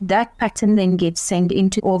subconscious mind. That pattern then gets sent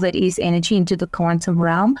into all that is energy, into the quantum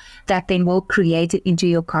realm, that then will create it into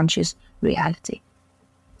your conscious reality.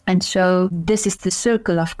 And so this is the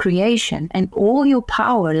circle of creation, and all your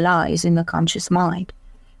power lies in the conscious mind.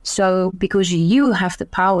 So because you have the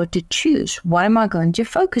power to choose, what am I going to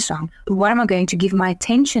focus on? What am I going to give my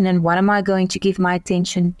attention, and what am I going to give my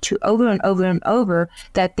attention to over and over and over,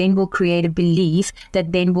 that then will create a belief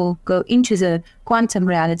that then will go into the quantum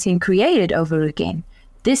reality and create it over again.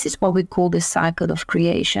 This is what we call the cycle of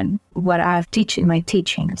creation, what I teach in my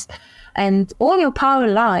teachings. And all your power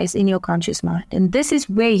lies in your conscious mind. And this is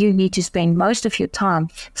where you need to spend most of your time.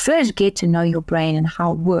 First, get to know your brain and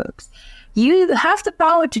how it works. You have the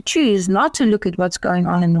power to choose not to look at what's going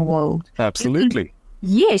on in the world. Absolutely.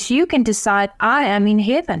 Yes, you can decide, I am in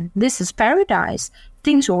heaven. This is paradise.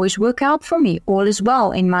 Things always work out for me. All is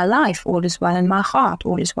well in my life. All is well in my heart.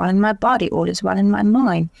 All is well in my body. All is well in my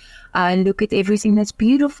mind. I look at everything that's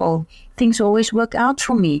beautiful. Things always work out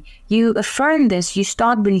for me. You affirm this. You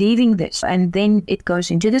start believing this. And then it goes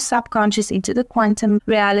into the subconscious, into the quantum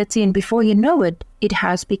reality. And before you know it, it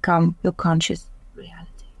has become your conscious reality.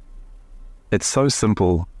 It's so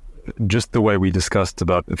simple, just the way we discussed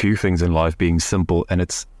about a few things in life being simple, and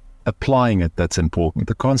it's applying it that's important.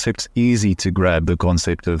 The concept's easy to grab, the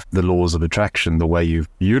concept of the laws of attraction, the way you've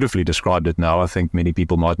beautifully described it now. I think many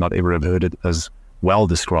people might not ever have heard it as well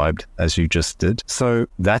described as you just did. So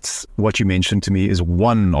that's what you mentioned to me is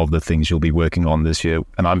one of the things you'll be working on this year,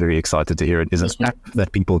 and I'm very excited to hear it, is an app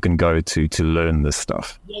that people can go to learn this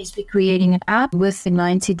stuff. Yes, we're creating an app with the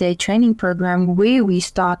 90-day training program where we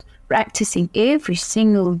start practicing every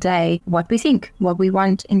single day what we think, what we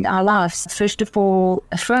want in our lives. First of all,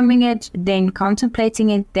 affirming it, then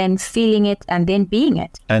contemplating it, then feeling it, and then being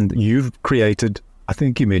it. And you've created, I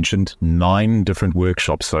think you mentioned 9 different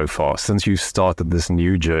workshops so far since you started this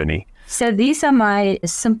new journey. So these are my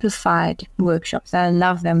simplified workshops. I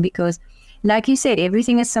love them because, like you said,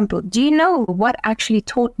 everything is simple. Do you know what actually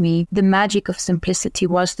taught me the magic of simplicity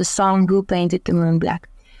was the song Who Painted the Moon Black?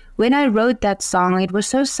 When I wrote that song, it was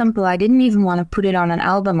so simple, I didn't even want to put it on an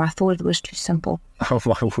album. I thought it was too simple. Oh,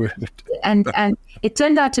 my word. And it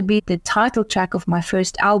turned out to be the title track of my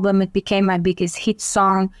first album. It became my biggest hit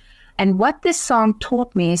song. And what this song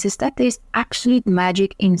taught me is that there's actually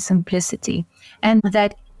magic in simplicity, and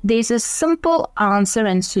that there's a simple answer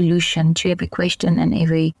and solution to every question and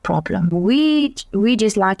every problem. We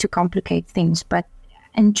just like to complicate things, but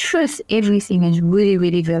in truth, everything is really,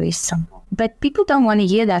 really very simple. But people don't want to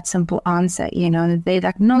hear that simple answer, They're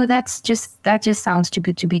like, no, that just sounds too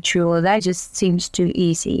good to be true, or that just seems too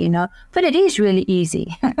easy, But it is really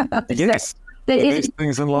easy. Yes, these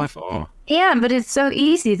things in life are. Yeah, but it's so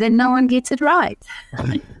easy that no one gets it right.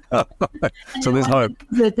 So there's hope.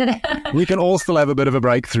 We can all still have a bit of a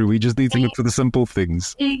breakthrough. We just need to look for the simple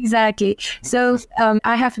things. Exactly. So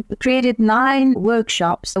I have created 9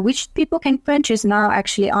 workshops, which people can purchase now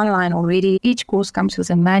actually online already. Each course comes with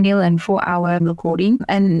a manual and 4-hour recording.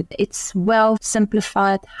 And it's well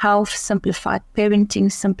simplified, health simplified, parenting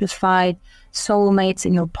simplified, soulmates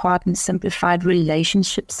in your partner simplified,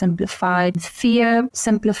 relationships simplified, fear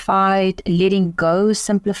simplified, letting go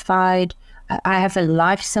simplified. I have a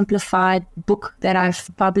life simplified book that I've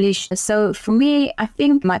published. So for me, I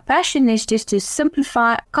think my passion is just to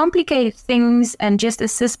simplify complicated things and just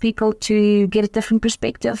assist people to get a different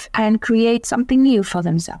perspective and create something new for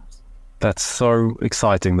themselves. That's so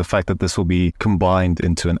exciting, the fact that this will be combined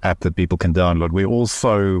into an app that people can download. We're all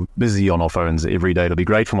so busy on our phones every day. It'll be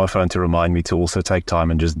great for my phone to remind me to also take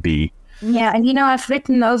time and just be. Yeah, and I've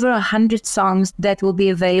written over 100 songs that will be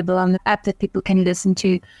available on the app that people can listen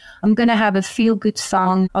to. I'm going to have a feel-good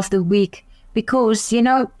song of the week because,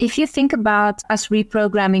 if you think about us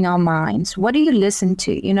reprogramming our minds, what do you listen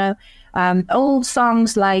to? Old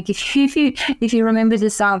songs like, if you remember the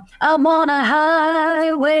song, I'm on a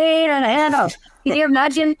highway and can you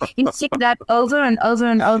imagine you sing that over and over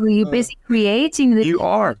and over? You're busy creating the... You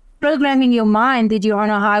are. Programming your mind that you're on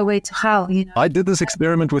a highway to hell. I did this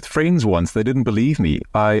experiment with friends once. They didn't believe me.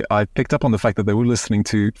 I picked up on the fact that they were listening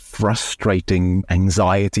to frustrating,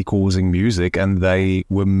 anxiety-causing music, and they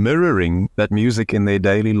were mirroring that music in their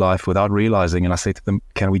daily life without realizing. And I said to them,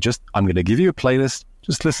 I'm going to give you a playlist.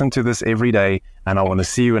 Just listen to this every day, and I want to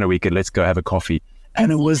see you in a week, and let's go have a coffee.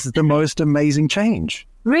 And it was the most amazing change.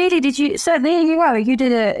 Really? Did you? So there you go. You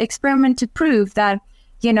did an experiment to prove that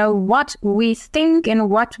what we think and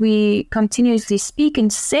what we continuously speak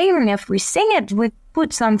and sing, if we sing it, we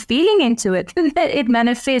put some feeling into it, it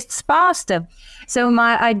manifests faster. So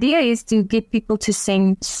my idea is to get people to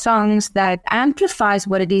sing songs that amplifies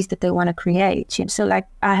what it is that they want to create. So like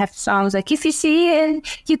I have songs like, if you see it,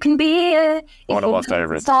 you can be it. One of my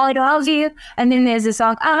favorites. Side of you. And then there's a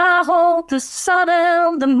song, I hold the sun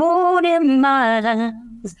and the moon in my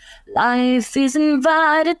hands. Life has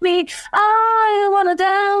invited me. I want to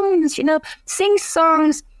dance. Sing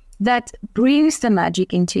songs that brings the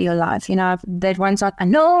magic into your life. That one song, I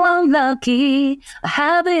know I'm lucky. I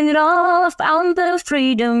have it all. Found the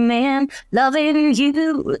freedom in loving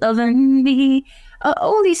you, loving me.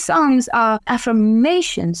 All these songs are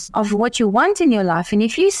affirmations of what you want in your life. And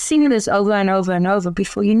if you sing this over and over and over,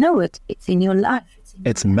 before you know it, it's in your life.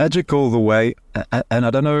 It's magical the way, and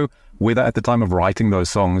I don't know whether at the time of writing those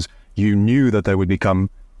songs, you knew that they would become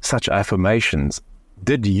such affirmations.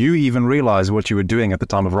 Did you even realize what you were doing at the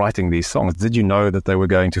time of writing these songs? Did you know that they were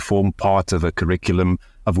going to form part of a curriculum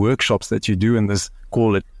of workshops that you do in this,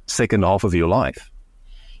 call it, second half of your life?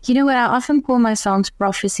 You know what? I often call my songs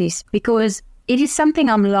prophecies because it is something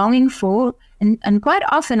I'm longing for. And quite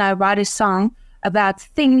often I write a song about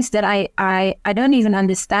things that I don't even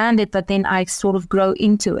understand it, but then I sort of grow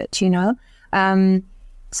into it,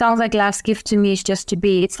 Songs like Life's Gift to Me is Just to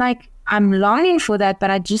Be. It's like I'm longing for that, but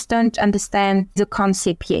I just don't understand the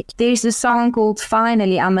concept yet. There's a song called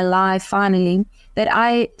Finally, I'm Alive, Finally, that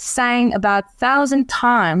I sang about 1,000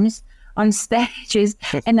 times on stages,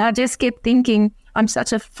 and I just kept thinking, I'm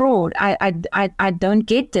such a fraud. I don't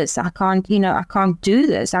get this. I can't do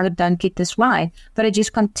this. I don't get this right. But I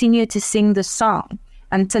just continued to sing the song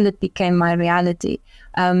until it became my reality.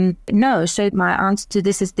 So my answer to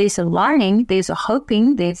this is there's a longing, there's a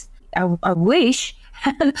hoping, there's a wish,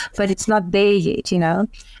 but it's not there yet,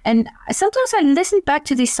 And sometimes I listen back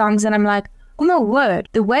to these songs and I'm like, oh my word,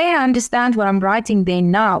 the way I understand what I'm writing there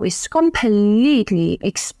now is completely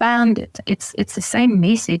expanded. It's the same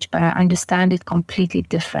message, but I understand it completely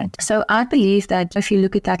different. So I believe that if you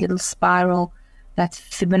look at that little spiral, that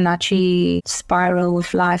Fibonacci spiral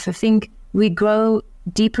of life, I think we grow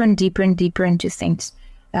deeper and deeper and deeper into things.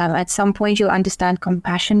 At some point you'll understand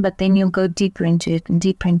compassion, but then you'll go deeper into it and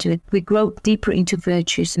deeper into it. We grow deeper into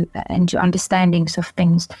virtues and into understandings of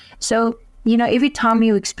things. So, every time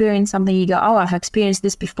you experience something, you go, oh, I've experienced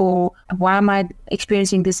this before. Why am I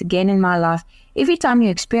experiencing this again in my life? Every time you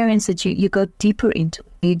experience it, you go deeper into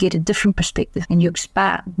it. You get a different perspective and you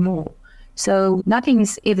expand more. So nothing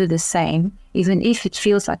is ever the same. Even if it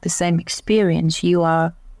feels like the same experience, you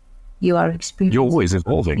are experiencing. You're always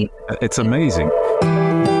evolving. It's amazing.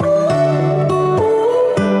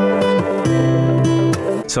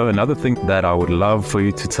 So another thing that I would love for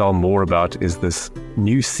you to tell more about is this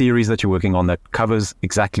new series that you're working on that covers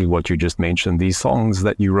exactly what you just mentioned. These songs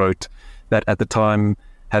that you wrote that at the time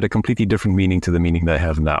had a completely different meaning to the meaning they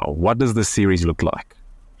have now. What does this series look like?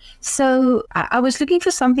 So I was looking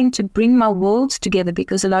for something to bring my worlds together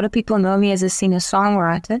because a lot of people know me as a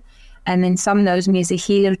singer-songwriter, and then some knows me as a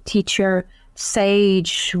healer, teacher,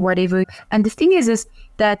 sage, whatever. And the thing is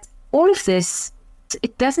that all of this,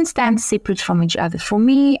 it doesn't stand separate from each other. For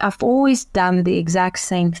me, I've always done the exact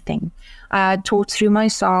same thing. I taught through my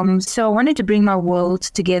songs. So I wanted to bring my worlds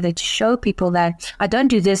together to show people that I don't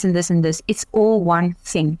do this and this and this. It's all one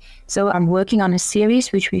thing. So I'm working on a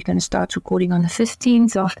series, which we're going to start recording on the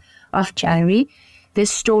 15th of January.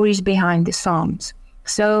 There's stories behind the songs.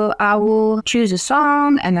 So I will choose a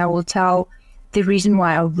song and I will tell the reason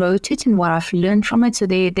why I wrote it and what I've learned from it. So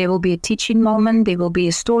there will be a teaching moment, there will be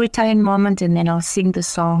a storytelling moment, and then I'll sing the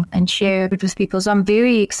song and share it with people. So I'm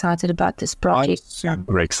very excited about this project. I'm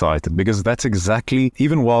super excited because that's exactly,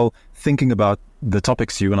 even while thinking about the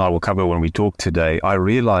topics you and I will cover when we talk today, I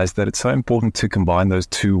realized that it's so important to combine those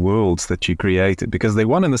two worlds that you created, because they're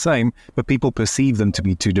one and the same, but people perceive them to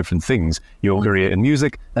be two different things. Your career in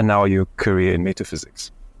music and now your career in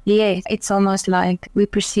metaphysics. Yes, it's almost like we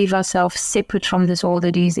perceive ourselves separate from this, all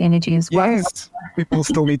of these energies. Yes, people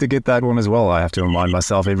still need to get that one as well. I have to remind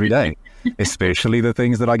myself every day, especially the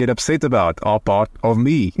things that I get upset about are part of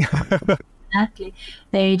me. Exactly.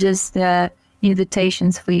 They're just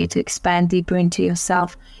invitations for you to expand deeper into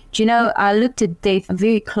yourself. Do you know, I looked at death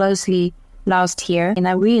very closely last year, and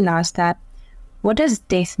I realized that what does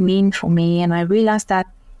death mean for me? And I realized that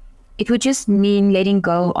it would just mean letting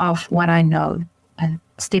go of what I know and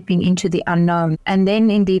stepping into the unknown. And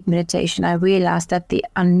then in deep meditation, I realized that the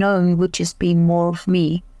unknown would just be more of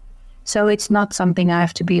me. So it's not something I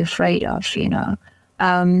have to be afraid of, you know.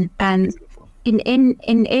 And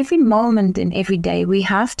in every moment, in every day, we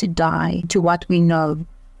have to die to what we know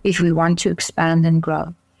if we want to expand and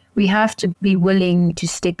grow. We have to be willing to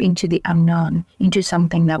step into the unknown, into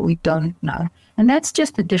something that we don't know. And that's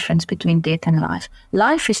just the difference between death and life.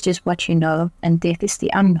 Life is just what you know, and death is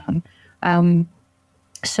the unknown.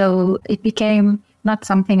 So it became not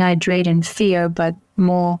something I dread and fear, but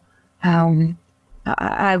more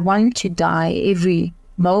I want to die every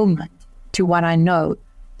moment to what I know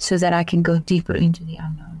so that I can go deeper into the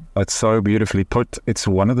unknown. That's so beautifully put. It's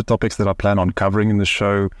one of the topics that I plan on covering in the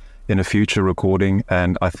show in a future recording,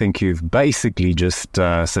 and I think you've basically just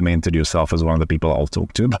cemented yourself as one of the people I'll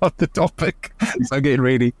talk to about the topic. So get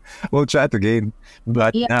ready. We'll chat again.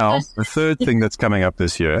 But now, the third thing that's coming up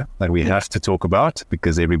this year that we have to talk about,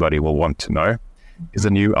 because everybody will want to know, is a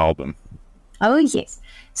new album. Oh, yes.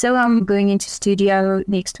 So I'm going into studio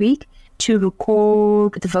next week to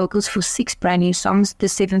record the vocals for 6 brand new songs. The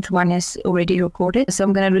 7th one is already recorded. So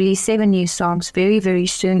I'm going to release 7 new songs very, very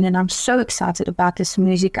soon. And I'm so excited about this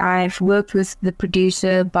music. I've worked with the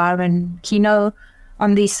producer, Byron Kino,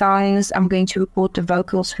 on these songs. I'm going to record the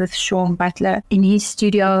vocals with Sean Butler in his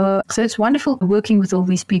studio. So it's wonderful working with all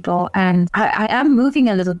these people. And I am moving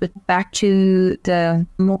a little bit back to the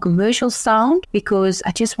more commercial sound, because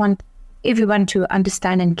I just want everyone to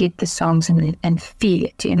understand and get the songs and feel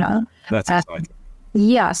it, you know. That's exciting.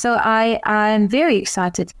 Yeah, so I'm very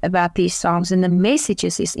excited about these songs, and the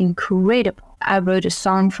messages is incredible. I wrote a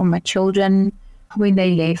song for my children when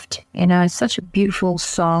they left. You know, it's such a beautiful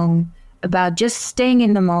song about just staying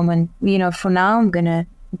in the moment. You know, for now, I'm going to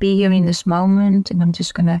be here in this moment, and I'm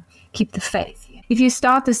just going to keep the faith. If you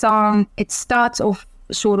start the song, it starts off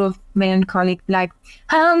sort of melancholic, like,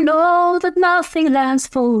 I know that nothing lasts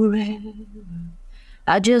forever.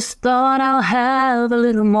 I just thought I'll have a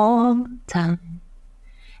little more time.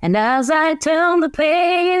 And as I turn the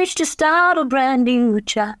page to start a brand new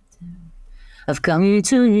chapter, I've come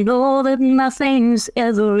to know that nothing's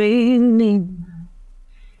ever ending.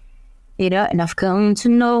 You know, and I've come to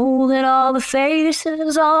know that all the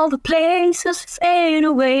faces, all the places fade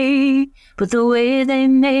away, but the way they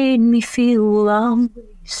made me feel will always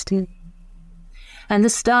stay. And the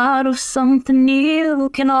start of something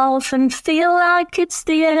new can often feel like it's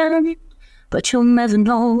the end, but you'll never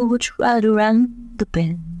know what's right around the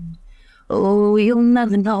bend. Oh, you'll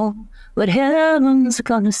never know what heaven's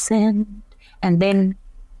gonna send. And then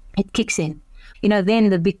it kicks in. You know, then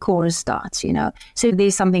the big chorus starts, you know. So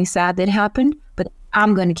there's something sad that happened, but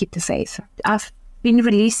I'm going to keep the faith. I've been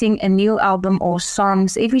releasing a new album or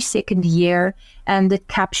songs every second year, and it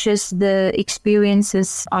captures the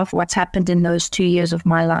experiences of what's happened in those 2 years of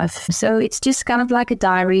my life. So it's just kind of like a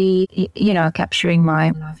diary, you know, capturing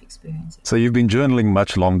my life experiences. So you've been journaling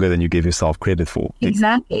much longer than you give yourself credit for.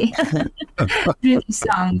 Exactly. 30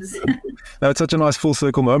 songs. Now, it's such a nice full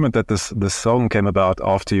circle moment that this song came about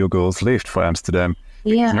after your girls left for Amsterdam.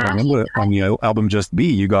 Yeah. I remember on your album Just Be,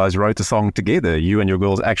 you guys wrote a song together. You and your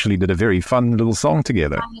girls actually did a very fun little song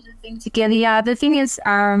together. Yeah, the thing is,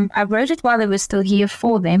 I wrote it while I was still here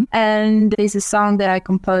for them. And there's a song that I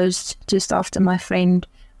composed just after my friend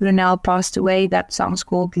Nianell passed away. That song's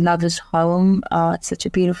called Love Is Home. It's such a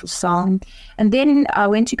beautiful song. And then I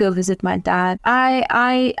went to go visit my dad.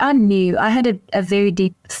 I knew, I had a very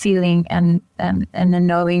deep feeling and a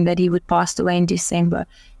knowing that he would pass away in December.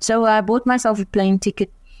 So I bought myself a plane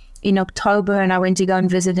ticket in October, and I went to go and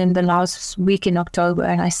visit him the last week in October,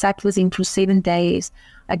 and I sat with him for 7 days.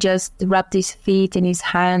 I just rubbed his feet and his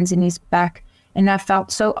hands and his back, and I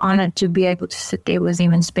felt so honored to be able to sit there with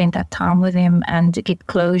him and spend that time with him and to get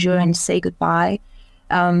closure and say goodbye.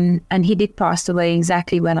 And he did pass away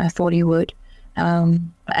exactly when I thought he would.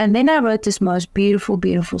 And then I wrote this most beautiful,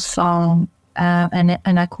 beautiful song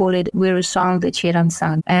and I call it "We're a Song That's Yet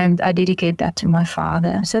Unsung," and I dedicate that to my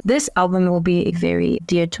father. So this album will be very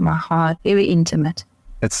dear to my heart, very intimate.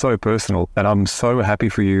 It's so personal, and I'm so happy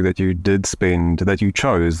for you that you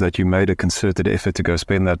made a concerted effort to go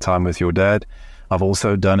spend that time with your dad. I've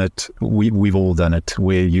also done it, we've all done it,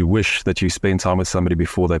 where you wish that you spend time with somebody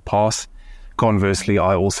before they pass. Conversely,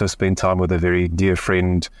 I also spent time with a very dear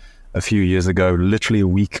friend a few years ago, literally a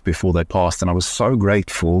week before they passed, and I was so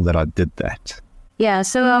grateful that I did that. Yeah,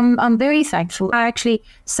 so I'm very thankful. I actually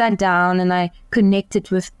sat down and I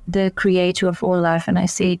connected with the creator of all life, and I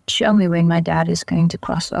said, show me when my dad is going to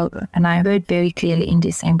cross over. And I heard very clearly in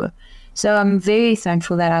December. So I'm very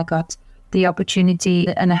thankful that I got the opportunity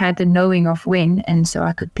and I had the knowing of when, and so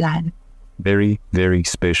I could plan. Very, very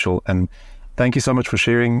special. And thank you so much for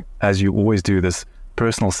sharing, as you always do, this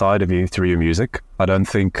personal side of you through your music. I don't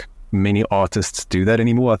think many artists do that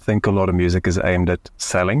anymore. I think a lot of music is aimed at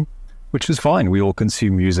selling, which is fine. We all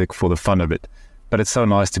consume music for the fun of it. But it's so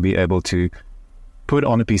nice to be able to put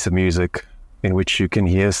on a piece of music in which you can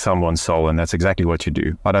hear someone's soul, and that's exactly what you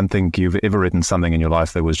do. I don't think you've ever written something in your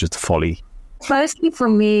life that was just folly. Mostly for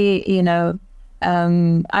me,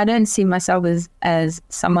 I don't see myself as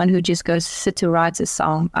someone who just goes sit to write a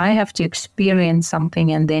song. I have to experience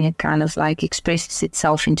something, and then it kind of like expresses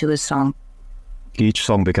itself into a song. Each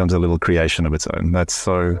song becomes a little creation of its own. That's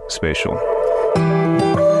so special.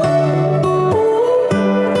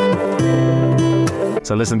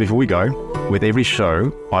 So listen, before we go, with every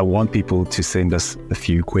show, I want people to send us a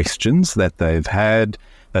few questions that they've had,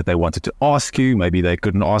 that they wanted to ask you. Maybe they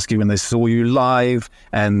couldn't ask you when they saw you live,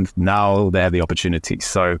 and now they have the opportunity.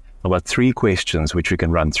 So I've got 3 questions which we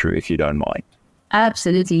can run through if you don't mind.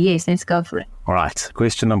 Absolutely, yes. Let's go for it. All right.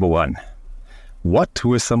 Question number 1. What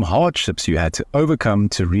were some hardships you had to overcome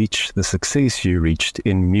to reach the success you reached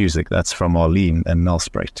in music? That's from Arlene and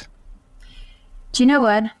Nelspruit. Do you know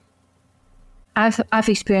what? I've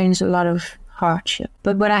experienced a lot of hardship,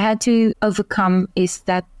 but what I had to overcome is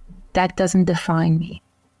that doesn't define me,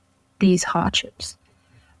 these hardships.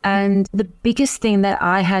 And the biggest thing that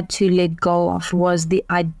I had to let go of was the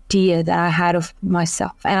idea that I had of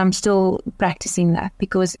myself. And I'm still practicing that,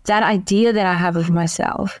 because that idea that I have of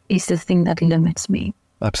myself is the thing that limits me.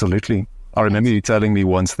 Absolutely. I remember you telling me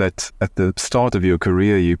once that at the start of your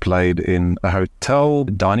career, you played in a hotel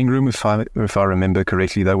dining room, if I remember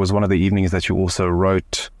correctly. That was one of the evenings that you also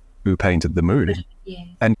wrote Who Painted the Moon. Yeah.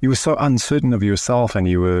 And you were so uncertain of yourself and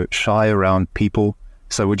you were shy around people.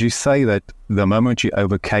 So would you say that the moment you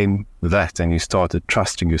overcame that and you started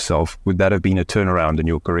trusting yourself, would that have been a turnaround in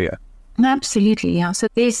your career? Absolutely, yeah. So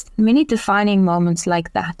there's many defining moments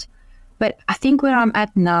like that. But I think where I'm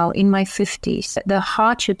at now in my 50s, the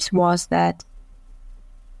hardships was that,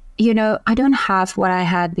 I don't have what I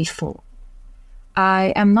had before.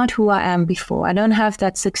 I am not who I am before. I don't have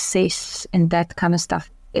that success and that kind of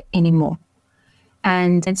stuff anymore.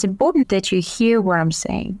 And it's important that you hear what I'm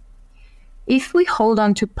saying. If we hold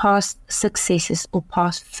on to past successes or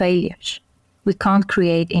past failures, we can't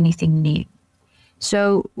create anything new.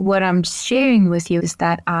 So what I'm sharing with you is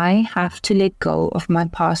that I have to let go of my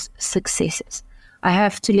past successes. I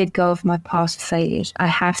have to let go of my past failures. I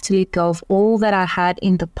have to let go of all that I had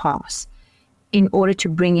in the past in order to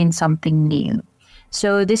bring in something new.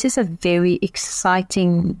 So this is a very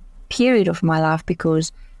exciting period of my life,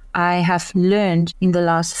 because I have learned in the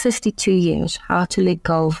last 52 years how to let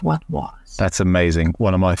go of what was. That's amazing.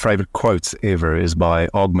 One of my favorite quotes ever is by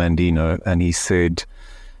Og Mandino, and he said,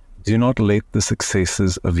 "Do not let the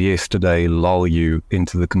successes of yesterday lull you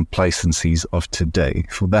into the complacencies of today.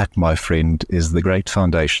 For that, my friend, is the great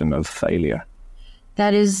foundation of failure."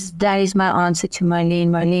 That is my answer to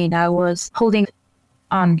Marlene. I was holding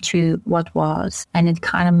on to what was, and it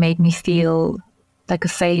kind of made me feel like a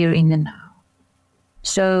failure in the now.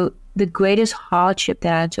 So the greatest hardship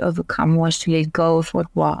that I had to overcome was to let go of what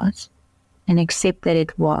was and accept that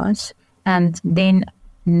it was, and then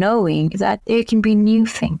knowing that there can be new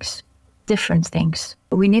things, different things.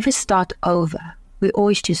 We never start over. We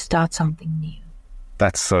always just start something new.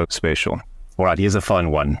 That's so special. All right, here's a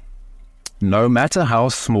fun one. No matter how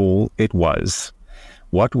small it was,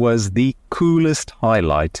 what was the coolest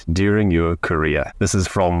highlight during your career? This is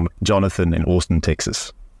from Jonathan in Austin,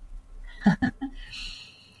 Texas.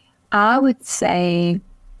 I would say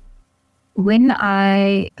when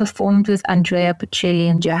I performed with Andrea Bocelli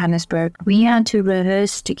in Johannesburg, we had to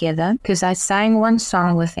rehearse together because I sang one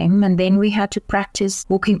song with him, and then we had to practice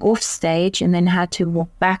walking off stage and then had to walk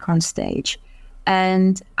back on stage.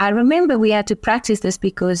 And I remember we had to practice this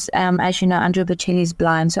because, as you know, Andrea Bocelli is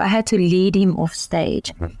blind, so I had to lead him off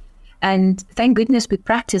stage. Mm-hmm. And thank goodness we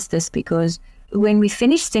practiced this, because when we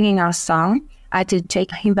finished singing our song, I had to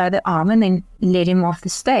take him by the arm and then let him off the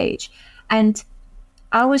stage. And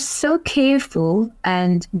I was so careful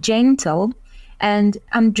and gentle, and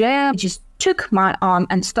Andrea just took my arm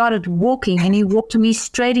and started walking, and he walked me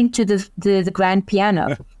straight into the grand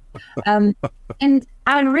piano. And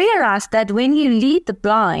I realized that when you lead the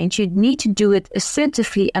blind, you need to do it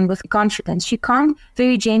assertively and with confidence. You can't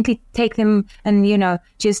very gently take them and,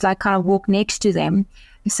 just like kind of walk next to them.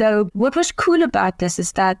 So what was cool about this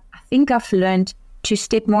is that I think I've learned to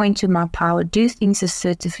step more into my power, do things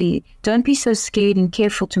assertively. Don't be so scared and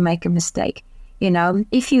careful to make a mistake.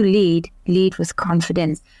 If you lead with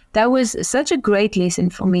confidence. That was such a great lesson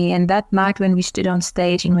for me. And that night when we stood on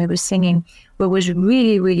stage and we were singing, what was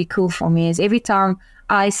really, really cool for me is every time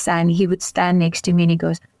I sang, he would stand next to me and he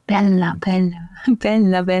goes, Bella, Bella,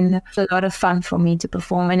 Bella, Bella. It's a lot of fun for me to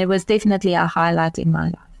perform. And it was definitely a highlight in my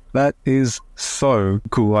life. That is so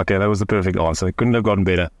cool. Okay, that was the perfect answer. It couldn't have gotten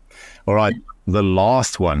better. All right, the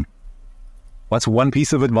last one. What's one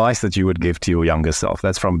piece of advice that you would give to your younger self?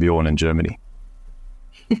 That's from Bjorn in Germany.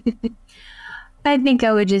 I think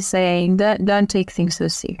I would just say, don't take things so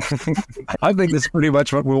serious. I think that's pretty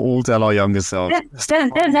much what we'll all tell our younger selves. Just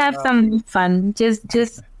have some fun.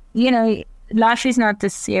 Just life is not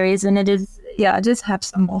this serious, and it is, just have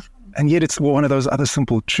some more fun. And yet it's one of those other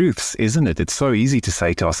simple truths, isn't it? It's so easy to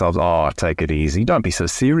say to ourselves, take it easy. Don't be so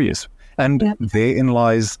serious. And therein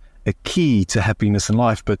lies a key to happiness in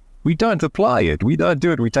life, but we don't apply it. We don't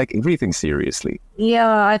do it. We take everything seriously.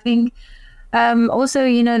 Yeah, I think... also,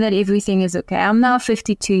 that everything is okay. I'm now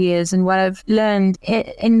 52 years, and what I've learned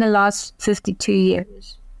in the last 52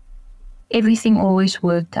 years, everything always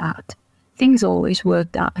worked out. Things always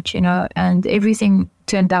worked out, and everything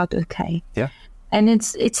turned out okay. Yeah. And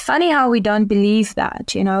it's funny how we don't believe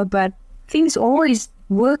that, but things always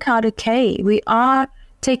work out okay. We are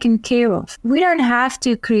taken care of. We don't have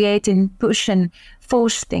to create and push and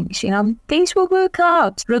force things, Things will work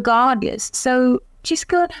out regardless. So just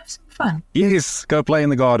go and have some fun. Yes, go play in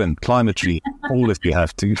the garden, climb a tree, all if you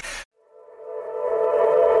have to.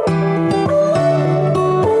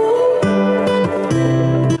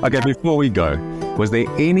 Okay, before we go, was there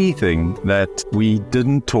anything that we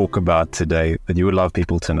didn't talk about today that you would love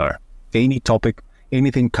people to know? Any topic,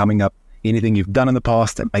 anything coming up, anything you've done in the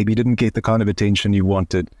past that maybe didn't get the kind of attention you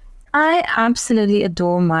wanted? I absolutely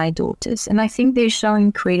adore my daughters, and I think they're so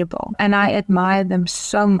incredible, and I admire them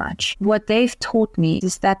so much. What they've taught me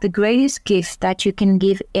is that the greatest gift that you can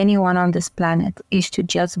give anyone on this planet is to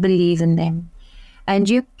just believe in them. And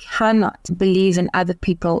you cannot believe in other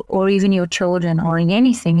people or even your children or in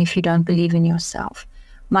anything if you don't believe in yourself.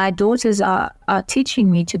 My daughters are teaching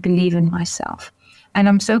me to believe in myself. And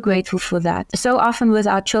I'm so grateful for that. So often with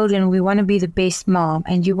our children, we want to be the best mom,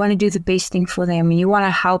 and you want to do the best thing for them, and you want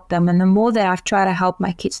to help them. And the more that I've tried to help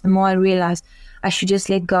my kids, the more I realize I should just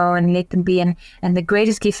let go and let them be. And the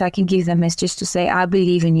greatest gift I can give them is just to say, I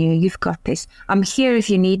believe in you. You've got this. I'm here if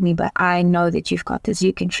you need me, but I know that you've got this.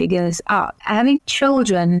 You can figure this out. Having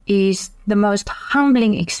children is the most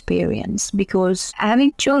humbling experience, because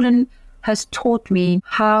having children has taught me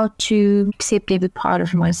how to accept every part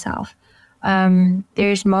of myself.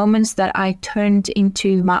 There's moments that I turned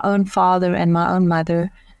into my own father and my own mother.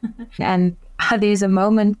 And there's a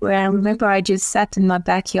moment where I remember I just sat in my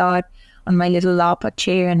backyard on my little lapa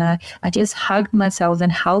chair, and I just hugged myself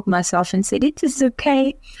and held myself and said, it is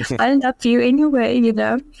okay. I love you anyway,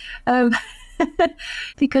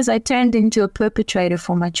 because I turned into a perpetrator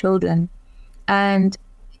for my children. And,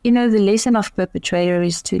 the lesson of perpetrator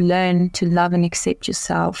is to learn to love and accept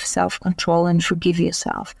yourself, self-control, and forgive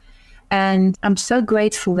yourself. And I'm so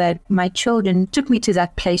grateful that my children took me to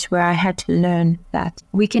that place where I had to learn that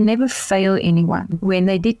we can never fail anyone. When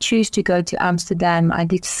they did choose to go to Amsterdam, I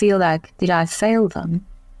did feel like, did I fail them?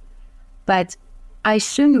 But I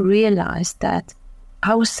soon realized that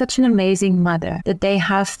I was such an amazing mother that they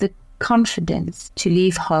have the confidence to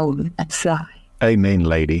leave home and fly. Amen,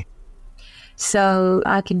 lady. So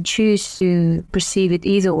I can choose to perceive it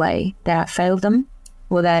either way, that I failed them,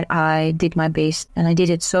 or that I did my best and I did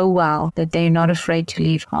it so well that they're not afraid to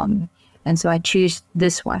leave home. And so I choose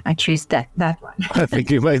this one. I choose that one. I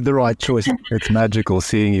think you made the right choice. It's magical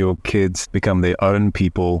seeing your kids become their own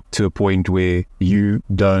people to a point where you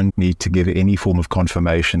don't need to give any form of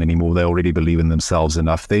confirmation anymore. They already believe in themselves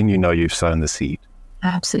enough. Then you know you've sown the seed.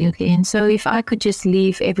 Absolutely. And so if I could just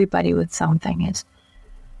leave everybody with something, is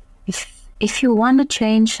if you want to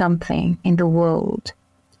change something in the world,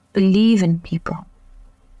 believe in people.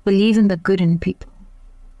 Believe in the good in people.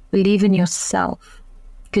 Believe in yourself.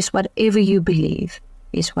 Because whatever you believe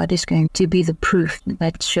is what is going to be the proof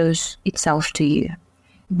that shows itself to you.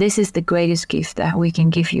 this is the greatest gift that we can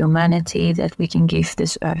give humanity, that we can give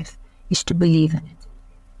this earth, is to believe in it.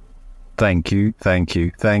 Thank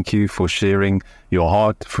you for sharing your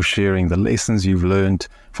heart, for sharing the lessons you've learned,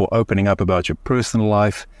 for opening up about your personal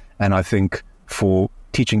life, and I think for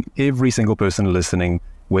teaching every single person listening,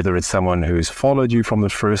 whether it's someone who's followed you from the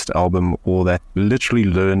first album or that literally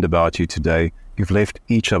learned about you today, you've left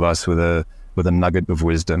each of us with a nugget of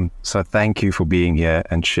wisdom. So thank you for being here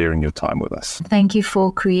and sharing your time with us. Thank you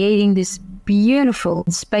for creating this beautiful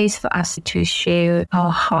space for us to share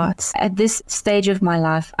our hearts. At this stage of my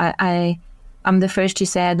life, I'm the first to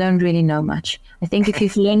say I don't really know much. I think if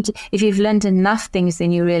you've learned enough things,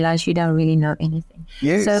 then you realize you don't really know anything.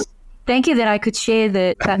 Yes. So thank you that I could share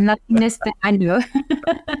that nothingness that I know.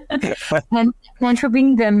 and for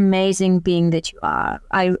being the amazing being that you are.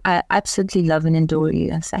 I absolutely love and adore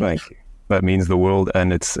you. And thank you. That means the world,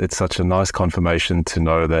 and it's such a nice confirmation to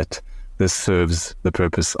know that this serves the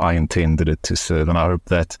purpose I intended it to serve. And I hope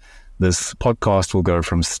that this podcast will go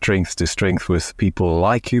from strength to strength with people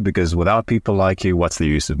like you, because without people like you, what's the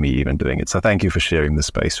use of me even doing it? So thank you for sharing the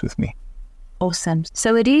space with me. Awesome.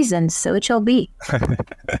 So it is, and so it shall be.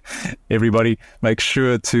 Everybody, make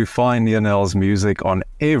sure to find Nianell's music on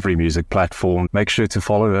every music platform. Make sure to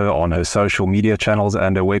follow her on her social media channels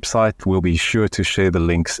and her website. We'll be sure to share the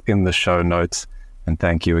links in the show notes. And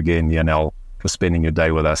thank you again, Nianell, for spending your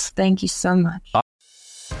day with us. Thank you so much.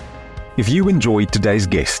 If you enjoyed today's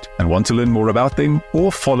guest and want to learn more about them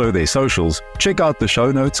or follow their socials, check out the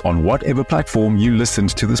show notes on whatever platform you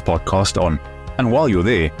listened to this podcast on. And while you're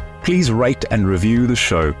there, please rate and review the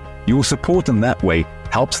show. Your support in that way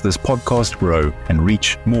helps this podcast grow and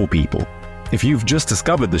reach more people. If you've just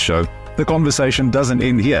discovered the show, the conversation doesn't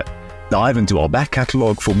end here. Dive into our back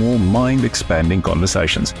catalogue for more mind-expanding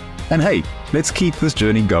conversations. And hey, let's keep this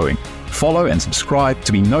journey going. Follow and subscribe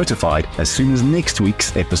to be notified as soon as next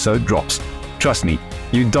week's episode drops. Trust me,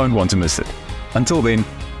 you don't want to miss it. Until then,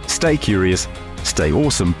 stay curious, stay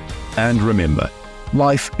awesome, and remember,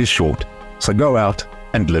 life is short, so go out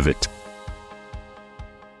and live it.